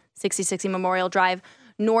Pizza, 6060 Memorial Drive,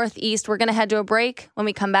 Northeast. We're going to head to a break. When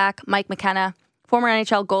we come back, Mike McKenna, former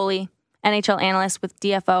NHL goalie, NHL analyst with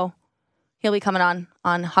DFO. He'll be coming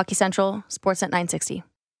on Hockey Central, Sportsnet 960.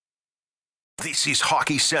 This is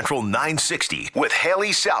Hockey Central 960 with Haley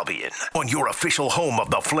Salvian on your official home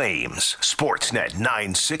of the Flames, Sportsnet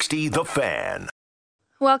 960 The Fan.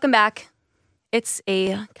 Welcome back. It's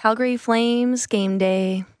a Calgary Flames game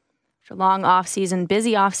day. After a long off-season,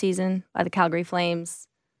 busy off-season by the Calgary Flames.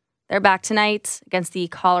 They're back tonight against the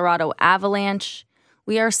Colorado Avalanche.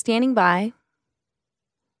 We are standing by.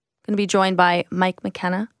 Going to be joined by Mike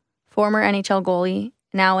McKenna, former NHL goalie,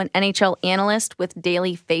 now an NHL analyst with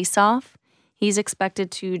Daily Faceoff. He's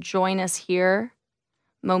expected to join us here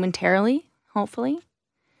momentarily, hopefully,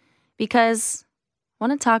 because I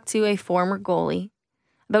want to talk to a former goalie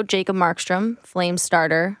about Jacob Markstrom, Flames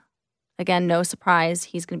starter. Again, no surprise,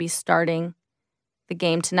 he's going to be starting the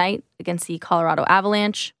game tonight against the Colorado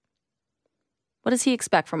Avalanche. What does he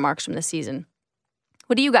expect from Markstrom this season?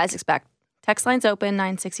 What do you guys expect? Text line's open,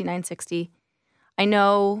 960-960. I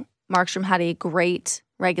know Markstrom had a great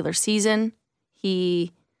regular season.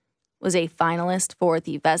 He was a finalist for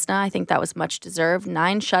the Vezina. I think that was much deserved.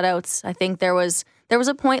 9 shutouts. I think there was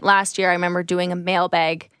a point last year, I remember doing a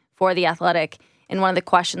mailbag for The Athletic, and one of the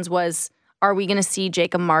questions was, are we going to see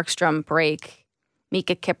Jacob Markstrom break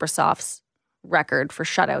Mika Kiprasov's record for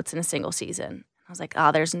shutouts in a single season? I was like,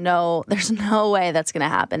 there's no way that's going to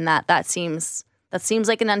happen. That seems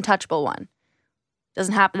like an untouchable one.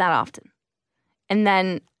 Doesn't happen that often. And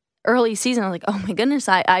then early season, I was like, oh my goodness,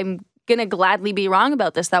 I'm gonna gladly be wrong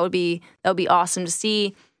about this. That would be awesome to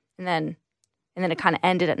see. And then it kind of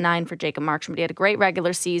ended at 9 for Jacob Markstrom. But he had a great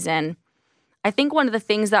regular season. I think one of the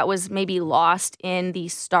things that was maybe lost in the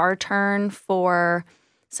star turn for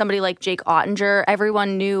somebody like Jake Ottinger,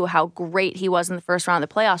 everyone knew how great he was in the first round of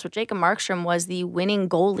the playoffs, but Jacob Markstrom was the winning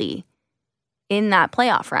goalie in that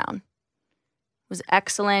playoff round. It was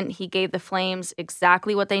excellent. He gave the Flames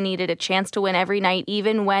exactly what they needed, a chance to win every night,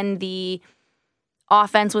 even when the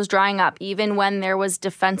offense was drying up, even when there was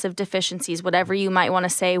defensive deficiencies, whatever you might want to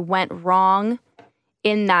say went wrong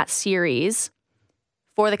in that series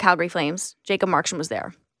for the Calgary Flames. Jacob Markstrom was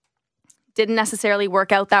there. Didn't necessarily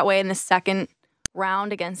work out that way in the second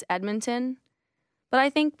round against Edmonton, but I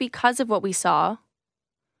think because of what we saw,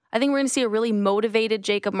 I think we're going to see a really motivated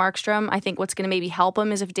Jacob Markstrom. I think what's going to maybe help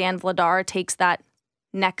him is if Dan Vladar takes that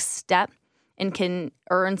next step and can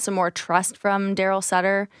earn some more trust from Daryl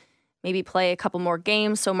Sutter. Maybe play a couple more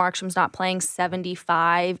games so Markstrom's not playing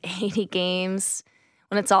 75, 80 games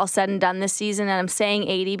when it's all said and done this season. And I'm saying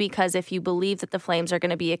 80 because if you believe that the Flames are going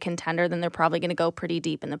to be a contender, then they're probably going to go pretty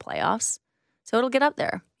deep in the playoffs. So it'll get up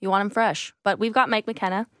there. You want him fresh. But we've got Mike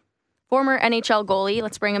McKenna, former NHL goalie.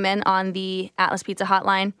 Let's bring him in on the Atlas Pizza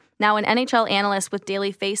Hotline. Now an NHL analyst with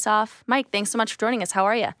Daily Faceoff. Mike, thanks so much for joining us. How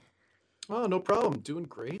are you? Oh, no problem. Doing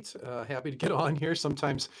great. Happy to get on here.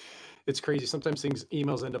 Sometimes it's crazy. Sometimes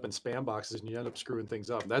emails end up in spam boxes and you end up screwing things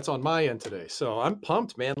up. That's on my end today. So I'm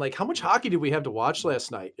pumped, man. Like, how much hockey did we have to watch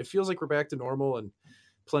last night? It feels like we're back to normal and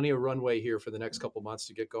plenty of runway here for the next couple months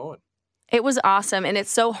to get going. It was awesome. And it's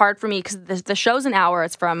so hard for me because the show's an hour.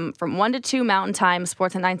 It's from 1 to 2 Mountain Time,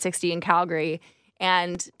 Sports at 960 in Calgary.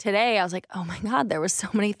 And today I was like, oh my God, there was so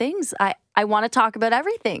many things. I want to talk about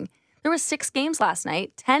everything. There was 6 games last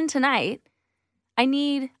night, 10 tonight. I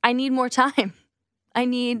need more time. I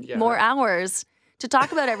need more hours to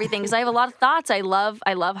talk about everything because I have a lot of thoughts. I love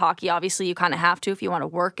hockey. Obviously, you kind of have to if you want to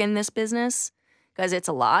work in this business because it's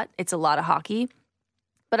a lot. It's a lot of hockey.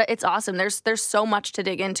 But it's awesome. There's so much to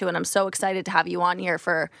dig into, and I'm so excited to have you on here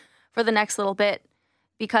for the next little bit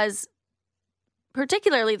because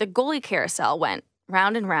particularly the goalie carousel went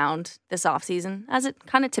round and round this offseason, as it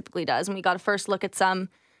kind of typically does. And we got a first look at some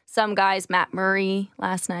guys, Matt Murray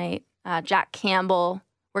last night, Jack Campbell.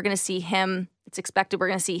 We're going to see him. It's expected we're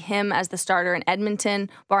going to see him as the starter in Edmonton,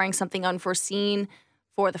 barring something unforeseen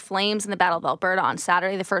for the Flames in the Battle of Alberta on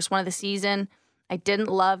Saturday, the first one of the season. I didn't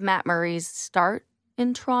love Matt Murray's start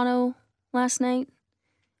in Toronto last night.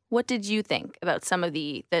 What did you think about some of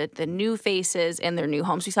the new faces in their new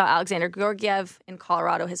homes? We saw Alexander Georgiev in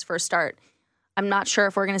Colorado, his first start. I'm not sure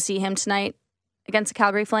if we're going to see him tonight against the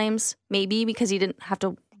Calgary Flames. Maybe because he didn't have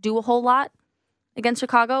to do a whole lot against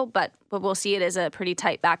Chicago, but we'll see it as a pretty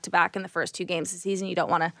tight back-to-back in the first 2 games of the season. You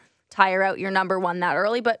don't want to tire out your number one that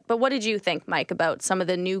early. But what did you think, Mike, about some of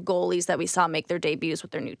the new goalies that we saw make their debuts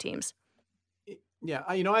with their new teams? Yeah,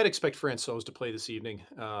 I'd expect Francouz to play this evening.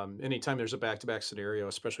 Anytime there's a back-to-back scenario,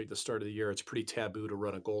 especially at the start of the year, it's pretty taboo to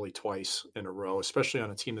run a goalie twice in a row, especially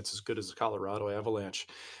on a team that's as good as the Colorado Avalanche.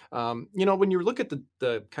 When you look at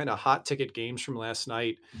the kind of hot ticket games from last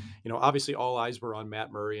night, obviously all eyes were on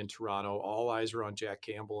Matt Murray in Toronto. All eyes were on Jack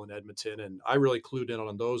Campbell in Edmonton, and I really clued in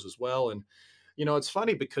on those as well. And, it's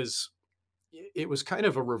funny because it was kind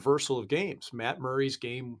of a reversal of games. Matt Murray's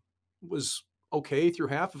game was okay through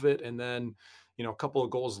half of it, and then a couple of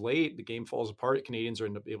goals late, the game falls apart. Canadians are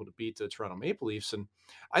able to beat the Toronto Maple Leafs. And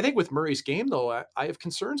I think with Murray's game, though, I have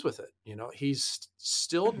concerns with it. He's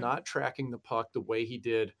still not tracking the puck the way he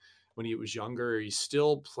did when he was younger. He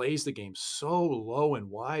still plays the game so low and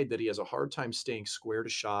wide that he has a hard time staying square to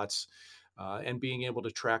shots and being able to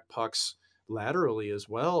track pucks laterally as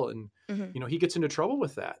well. And, he gets into trouble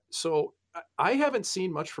with that. So I haven't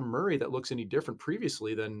seen much from Murray that looks any different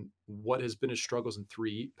previously than what has been his struggles in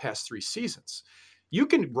past 3 seasons. You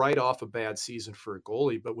can write off a bad season for a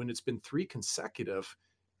goalie, but when it's been 3 consecutive,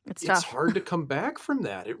 it's hard to come back from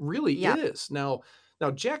that. It really is. Now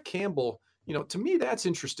Jack Campbell, to me, that's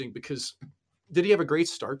interesting because did he have a great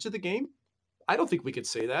start to the game? I don't think we could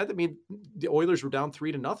say that. I mean, the Oilers were down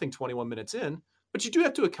 3-0, 21 minutes in, but you do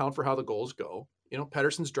have to account for how the goals go.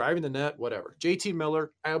 Pettersson's driving the net, whatever. JT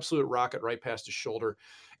Miller, absolute rocket right past his shoulder.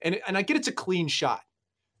 And I get it's a clean shot.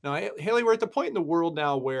 Now, Haley, we're at the point in the world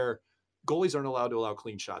now where goalies aren't allowed to allow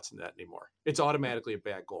clean shots in that anymore. It's automatically a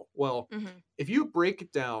bad goal. Well, if you break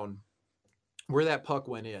it down where that puck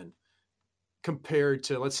went in compared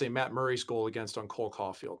to, let's say, Matt Murray's goal against on Cole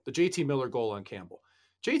Caulfield, the JT Miller goal on Campbell,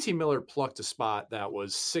 JT Miller plucked a spot that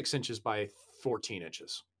was 6 inches by 14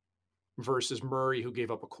 inches versus Murray, who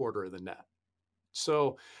gave up a quarter of the net.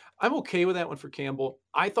 So I'm okay with that one for Campbell.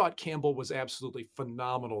 I thought Campbell was absolutely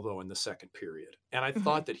phenomenal, though, in the second period. And I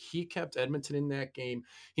thought that he kept Edmonton in that game.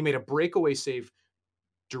 He made a breakaway save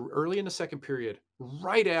early in the second period,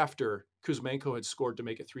 right after Kuzmenko had scored to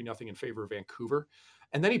make it 3-0 in favor of Vancouver.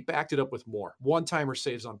 And then he backed it up with more one-timer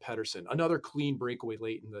saves on Pettersson, another clean breakaway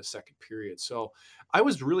late in the second period. So I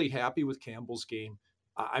was really happy with Campbell's game.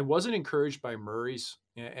 I wasn't encouraged by Murray's,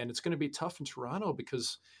 and it's going to be tough in Toronto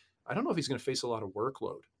because I don't know if he's going to face a lot of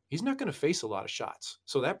workload. He's not going to face a lot of shots.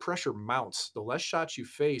 So that pressure mounts. The less shots you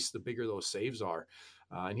face, the bigger those saves are.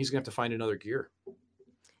 And he's going to have to find another gear.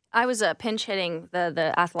 I was pinch hitting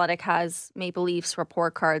the Athletic has Maple Leafs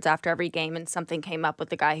report cards after every game, and something came up with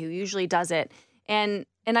the guy who usually does it. And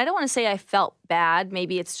I don't want to say I felt bad.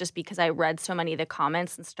 Maybe it's just because I read so many of the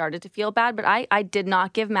comments and started to feel bad. But I did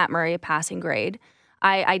not give Matt Murray a passing grade.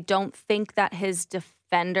 I don't think that his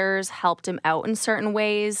defenders helped him out in certain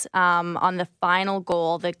ways. On the final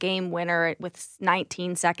goal, the game winner with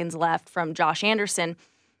 19 seconds left from Josh Anderson,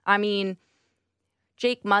 I mean,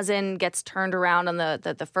 Jake Muzzin gets turned around on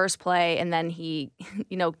the first play, and then he,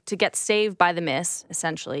 to get saved by the miss,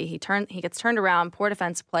 essentially, he gets turned around, poor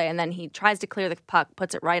defensive play, and then he tries to clear the puck,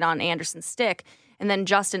 puts it right on Anderson's stick, and then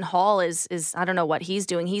Justin Hall is I don't know what he's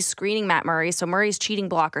doing. He's screening Matt Murray, so Murray's cheating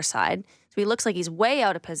blocker side. So he looks like he's way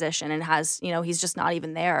out of position and has, he's just not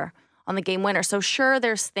even there on the game winner. So sure,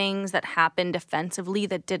 there's things that happen defensively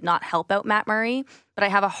that did not help out Matt Murray, but I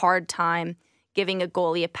have a hard time giving a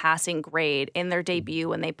goalie a passing grade in their debut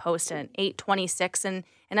when they post an 8.26.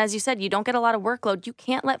 And as you said, you don't get a lot of workload. You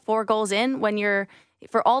can't let 4 goals in when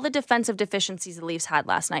for all the defensive deficiencies the Leafs had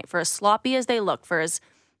last night, for as sloppy as they looked, for as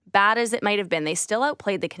bad as it might have been, they still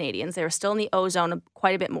outplayed the Canadians. They were still in the O-zone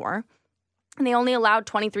quite a bit more. And they only allowed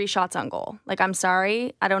 23 shots on goal. Like, I'm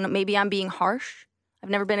sorry. I don't know. Maybe I'm being harsh. I've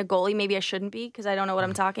never been a goalie. Maybe I shouldn't be because I don't know what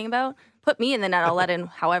I'm talking about. Put me in the net. I'll let in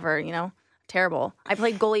however, terrible. I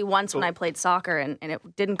played goalie once when I played soccer, and it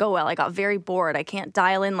didn't go well. I got very bored. I can't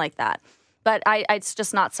dial in like that. But it's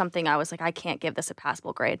just not something I was like, I can't give this a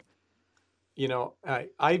passable grade.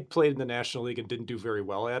 I played in the National League and didn't do very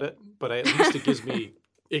well at it, but at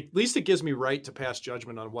least it gives me right to pass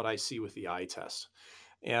judgment on what I see with the eye test.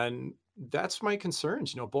 And that's my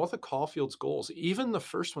concerns. Both of Caulfield's goals, even the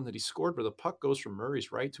first one that he scored where the puck goes from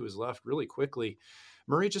Murray's right to his left really quickly,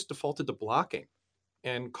 Murray just defaulted to blocking.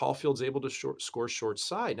 And Caulfield's able to score short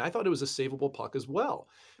side. And I thought it was a savable puck as well.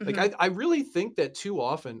 Mm-hmm. Like, I really think that too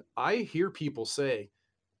often I hear people say,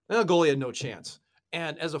 goalie had no chance.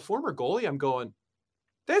 And as a former goalie, I'm going,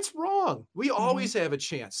 That's wrong. We always have a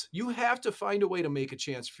chance. You have to find a way to make a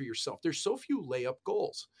chance for yourself. There's so few layup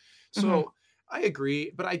goals. Mm-hmm. So I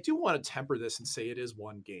agree, but I do want to temper this and say it is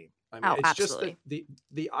one game. I mean, Oh, it's just that absolutely.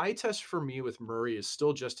 the eye test for me with Murray is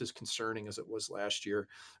still just as concerning as it was last year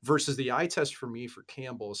versus the eye test for me for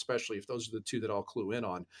Campbell, especially if those are the two that I'll clue in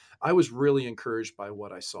on. I was really encouraged by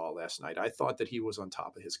what I saw last night. I thought that he was on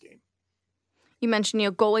top of his game. You mentioned,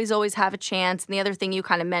 goalies always have a chance. And the other thing you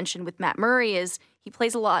kind of mentioned with Matt Murray is he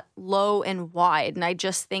plays a lot low and wide. And I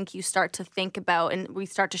just think you start to think about, and we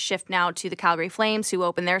start to shift now to the Calgary Flames, who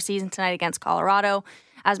open their season tonight against Colorado.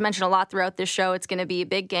 As mentioned a lot throughout this show, it's going to be a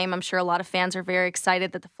big game. I'm sure a lot of fans are very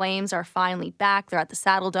excited that the Flames are finally back. They're at the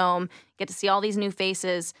Saddle Dome, get to see all these new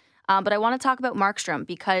faces. But I want to talk about Markstrom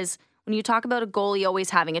because when you talk about a goalie always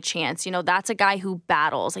having a chance, that's a guy who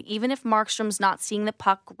battles. Like, even if Markstrom's not seeing the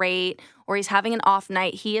puck great or he's having an off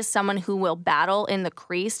night, he is someone who will battle in the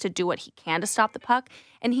crease to do what he can to stop the puck.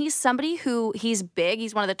 And he's somebody he's big.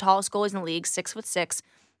 He's one of the tallest goalies in the league, 6'6".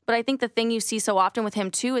 But I think the thing you see so often with him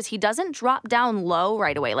too is he doesn't drop down low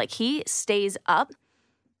right away. Like, he stays up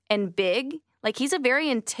and big. Like, he's a very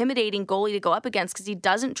intimidating goalie to go up against because he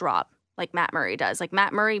doesn't drop like Matt Murray does. Like,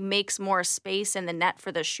 Matt Murray makes more space in the net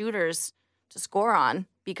for the shooters to score on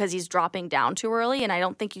because he's dropping down too early. And I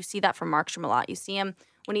don't think you see that from Markstrom a lot. You see him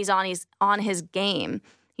when he's on his game.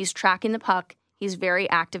 He's tracking the puck. He's very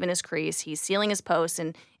active in his crease. He's sealing his posts,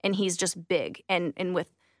 and he's just big. And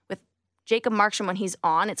with Jacob Markstrom, when he's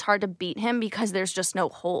on, it's hard to beat him because there's just no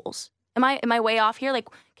holes. Am I way off here? Like,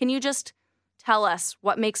 can you just tell us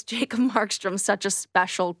what makes Jacob Markstrom such a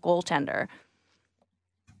special goaltender?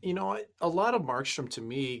 A lot of Markstrom to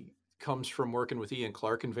me comes from working with Ian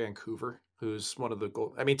Clark in Vancouver, who's one of the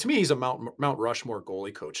to me, he's a Mount Rushmore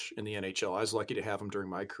goalie coach in the NHL. I was lucky to have him during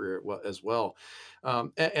my career as well.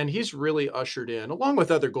 And he's really ushered in, along with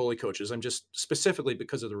other goalie coaches. I'm just specifically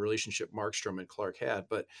because of the relationship Markstrom and Clark had,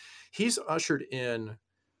 but he's ushered in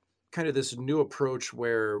kind of this new approach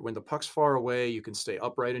where when the puck's far away, you can stay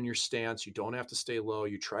upright in your stance. You don't have to stay low.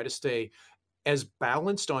 You try to stay as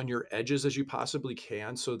balanced on your edges as you possibly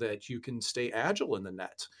can so that you can stay agile in the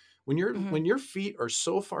net. When your feet are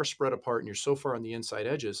so far spread apart and you're so far on the inside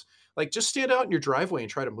edges, like, just stand out in your driveway and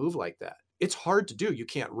try to move like that. It's hard to do. You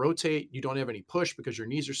can't rotate. You don't have any push because your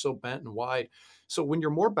knees are so bent and wide. So when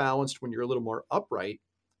you're more balanced, when you're a little more upright,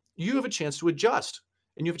 you have a chance to adjust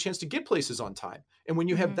and you have a chance to get places on time. And when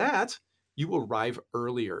you have that, you arrive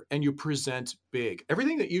earlier and you present big.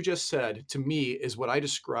 Everything that you just said to me is what I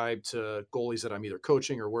describe to goalies that I'm either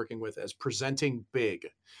coaching or working with as presenting big.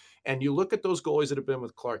 And you look at those goalies that have been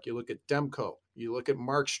with Clark, you look at Demko, you look at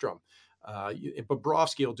Markstrom,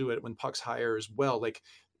 Bobrovsky will do it when puck's higher as well. Like,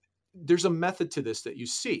 there's a method to this that you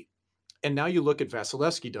see. And now you look at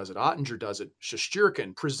Vasilevsky does it, Ottinger does it,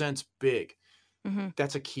 Shesterkin presents big.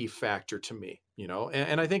 That's a key factor to me,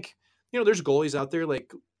 and I think, there's goalies out there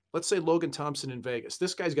like, let's say Logan Thompson in Vegas.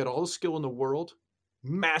 This guy's got all the skill in the world,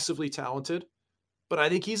 massively talented, but I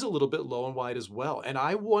think he's a little bit low and wide as well. And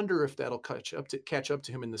I wonder if that'll catch up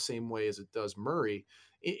to him in the same way as it does Murray,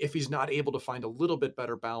 if he's not able to find a little bit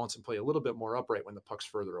better balance and play a little bit more upright when the puck's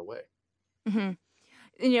further away.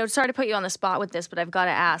 Sorry to put you on the spot with this, but I've got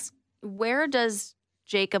to ask, where does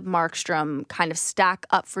Jacob Markstrom kind of stack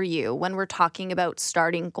up for you when we're talking about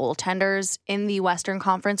starting goaltenders in the Western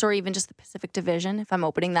Conference or even just the Pacific Division, if I'm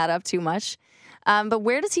opening that up too much? But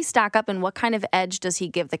where does he stack up and what kind of edge does he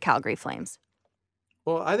give the Calgary Flames?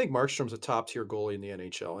 Well, I think Markstrom's a top-tier goalie in the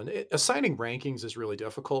NHL, and assigning rankings is really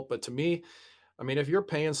difficult. But to me, if you're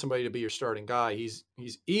paying somebody to be your starting guy, he's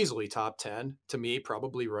easily top 10. To me,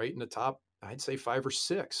 probably right in the top, I'd say 5 or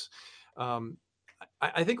 6.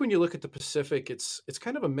 I think when you look at the Pacific, it's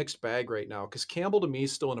kind of a mixed bag right now because Campbell, to me,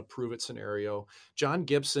 is still in a prove-it scenario. John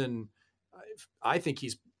Gibson, I think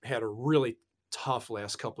he's had a really tough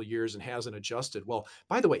last couple of years and hasn't adjusted. Well,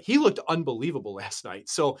 by the way, he looked unbelievable last night.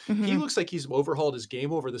 So he looks like he's overhauled his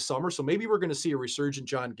game over the summer. So maybe we're going to see a resurgent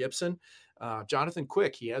John Gibson. Jonathan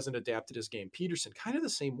Quick, he hasn't adapted his game. Peterson, kind of the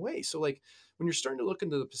same way. So, like, when you're starting to look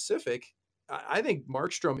into the Pacific, I think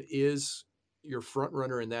Markstrom is your front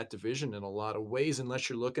runner in that division in a lot of ways, unless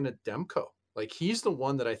you're looking at Demko. Like, he's the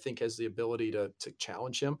one that I think has the ability to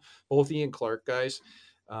challenge him, both Ian Clark guys.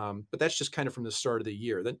 But that's just kind of from the start of the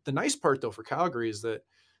year. The nice part, though, for Calgary is that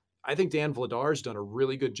I think Dan Vladar's done a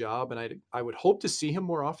really good job, and I would hope to see him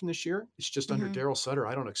more often this year. It's just under Daryl Sutter,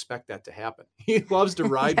 I don't expect that to happen. He loves to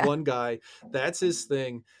ride one guy. That's his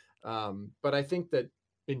thing. But I think that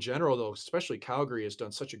in general, though, especially Calgary has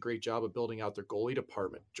done such a great job of building out their goalie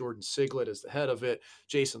department. Jordan Siglet is the head of it.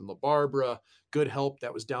 Jason LaBarbera, good help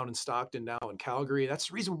that was down in Stockton, now in Calgary. That's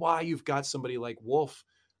the reason why you've got somebody like Wolf,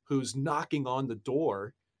 who's knocking on the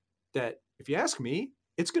door that, if you ask me,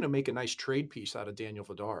 it's going to make a nice trade piece out of Daniel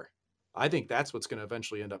Vladar. I think that's what's going to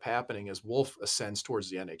eventually end up happening as Wolf ascends towards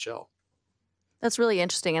the NHL. That's really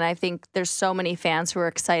interesting, and I think there's so many fans who are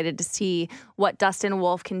excited to see what Dustin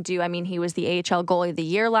Wolf can do. I mean, he was the AHL goalie of the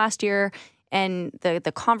year last year, and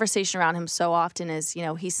the conversation around him so often is,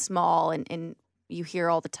 he's small, and you hear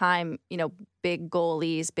all the time, big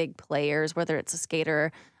goalies, big players, whether it's a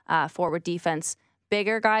skater, forward defense,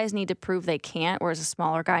 bigger guys need to prove they can't, whereas a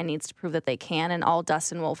smaller guy needs to prove that they can, and all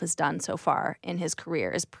Dustin Wolf has done so far in his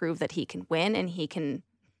career is prove that he can win, and he can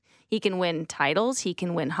win titles, he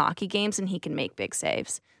can win hockey games, and he can make big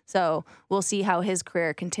saves. So we'll see how his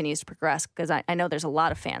career continues to progress, because I know there's a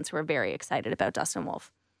lot of fans who are very excited about Dustin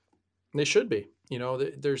Wolf. They should be.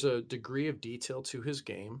 There's a degree of detail to his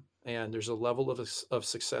game, and there's a level of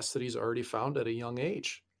success that he's already found at a young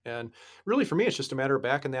age. And really, for me, it's just a matter of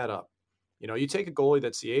backing that up. You take a goalie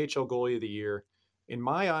that's the AHL goalie of the year. In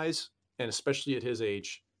my eyes, and especially at his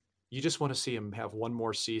age, you just want to see him have one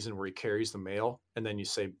more season where he carries the mail, and then you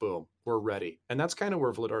say, boom, we're ready. And that's kind of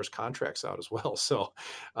where Vladar's contract's out as well. So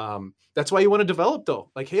that's why you want to develop, though.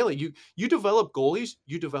 Like, Haley, you develop goalies,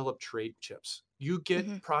 you develop trade chips. You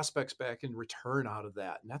get prospects back in return out of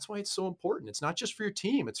that. And that's why it's so important. It's not just for your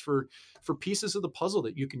team. It's for pieces of the puzzle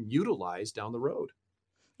that you can utilize down the road.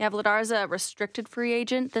 Yeah, Vladar is a restricted free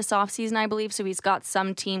agent this offseason, I believe, so he's got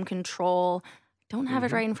some team control. Don't have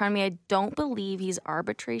it right in front of me. I don't believe he's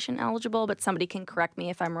arbitration eligible, but somebody can correct me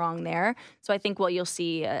if I'm wrong there. So I think what you'll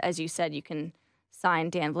see, as you said, you can sign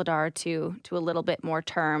Dan Vladar to a little bit more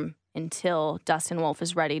term until Dustin Wolf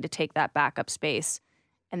is ready to take that backup space.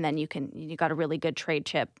 And then you got a really good trade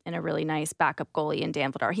chip and a really nice backup goalie in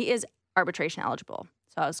Dan Vladar. He is arbitration eligible,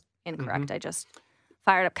 so I was incorrect. I just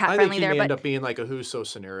fired up cat friendly there. I think he may end up being like a Husso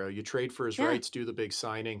scenario. You trade for his rights, do the big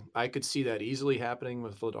signing. I could see that easily happening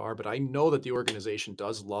with Vladar, but I know that the organization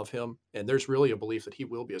does love him, and there's really a belief that he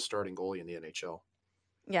will be a starting goalie in the NHL.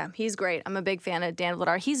 Yeah, he's great. I'm a big fan of Dan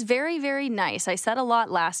Vladar. He's very, very nice. I said a lot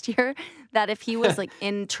last year that if he was like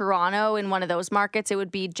in Toronto in one of those markets, it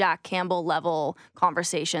would be Jack Campbell level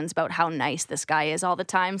conversations about how nice this guy is all the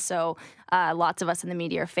time. So lots of us in the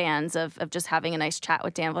media are fans of just having a nice chat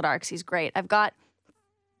with Dan Vladar because he's great. I've got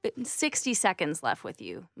 60 seconds left with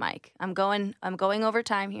you, Mike. I'm going over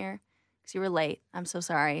time here because you were late. I'm so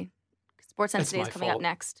sorry. Sportsnet Today is coming up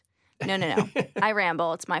next. No. I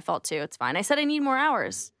ramble. It's my fault too. It's fine. I said I need more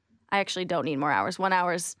hours. I actually don't need more hours. 1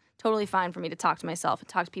 hour is totally fine for me to talk to myself and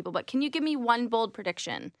talk to people. But can you give me one bold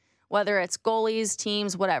prediction, whether it's goalies,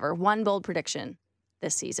 teams, whatever, one bold prediction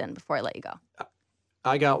this season before I let you go?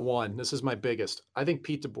 I got one. This is my biggest. I think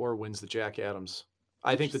Pete DeBoer wins the Jack Adams.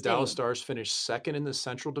 I think the Dallas Stars finish second in the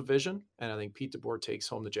Central Division, and I think Pete DeBoer takes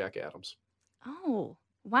home the Jack Adams. Oh,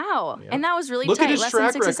 wow. Yeah. And that was really Look tight, at his less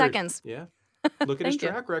track than 60 record. seconds. Yeah. Look at his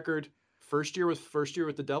track record. First year with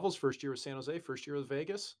the Devils, first year with San Jose, first year with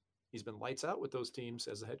Vegas. He's been lights out with those teams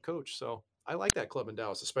as a head coach. So I like that club in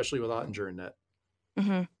Dallas, especially with Ottinger in net.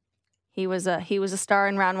 Mm-hmm. He was a star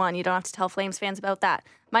in round one. You don't have to tell Flames fans about that.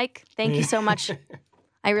 Mike, thank you so much.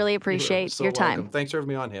 I really appreciate your time. Welcome. Thanks for having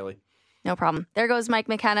me on, Haley. No problem. There goes Mike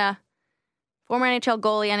McKenna, former NHL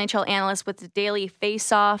goalie, NHL analyst with the Daily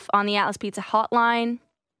Face-Off on the Atlas Pizza Hotline.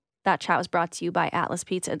 That chat was brought to you by Atlas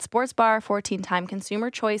Pizza and Sports Bar, 14-time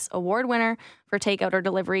Consumer Choice Award winner. For takeout or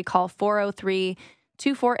delivery, call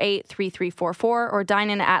 403-248-3344 or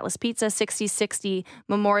dine in at Atlas Pizza, 6060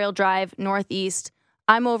 Memorial Drive, Northeast.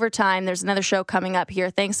 I'm Overtime. There's another show coming up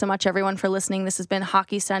here. Thanks so much, everyone, for listening. This has been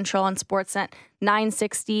Hockey Central on Sportsnet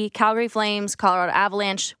 960. Calgary Flames, Colorado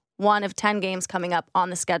Avalanche, one of 10 games coming up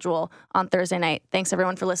on the schedule on Thursday night. Thanks,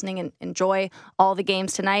 everyone, for listening, and enjoy all the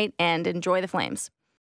games tonight and enjoy the Flames.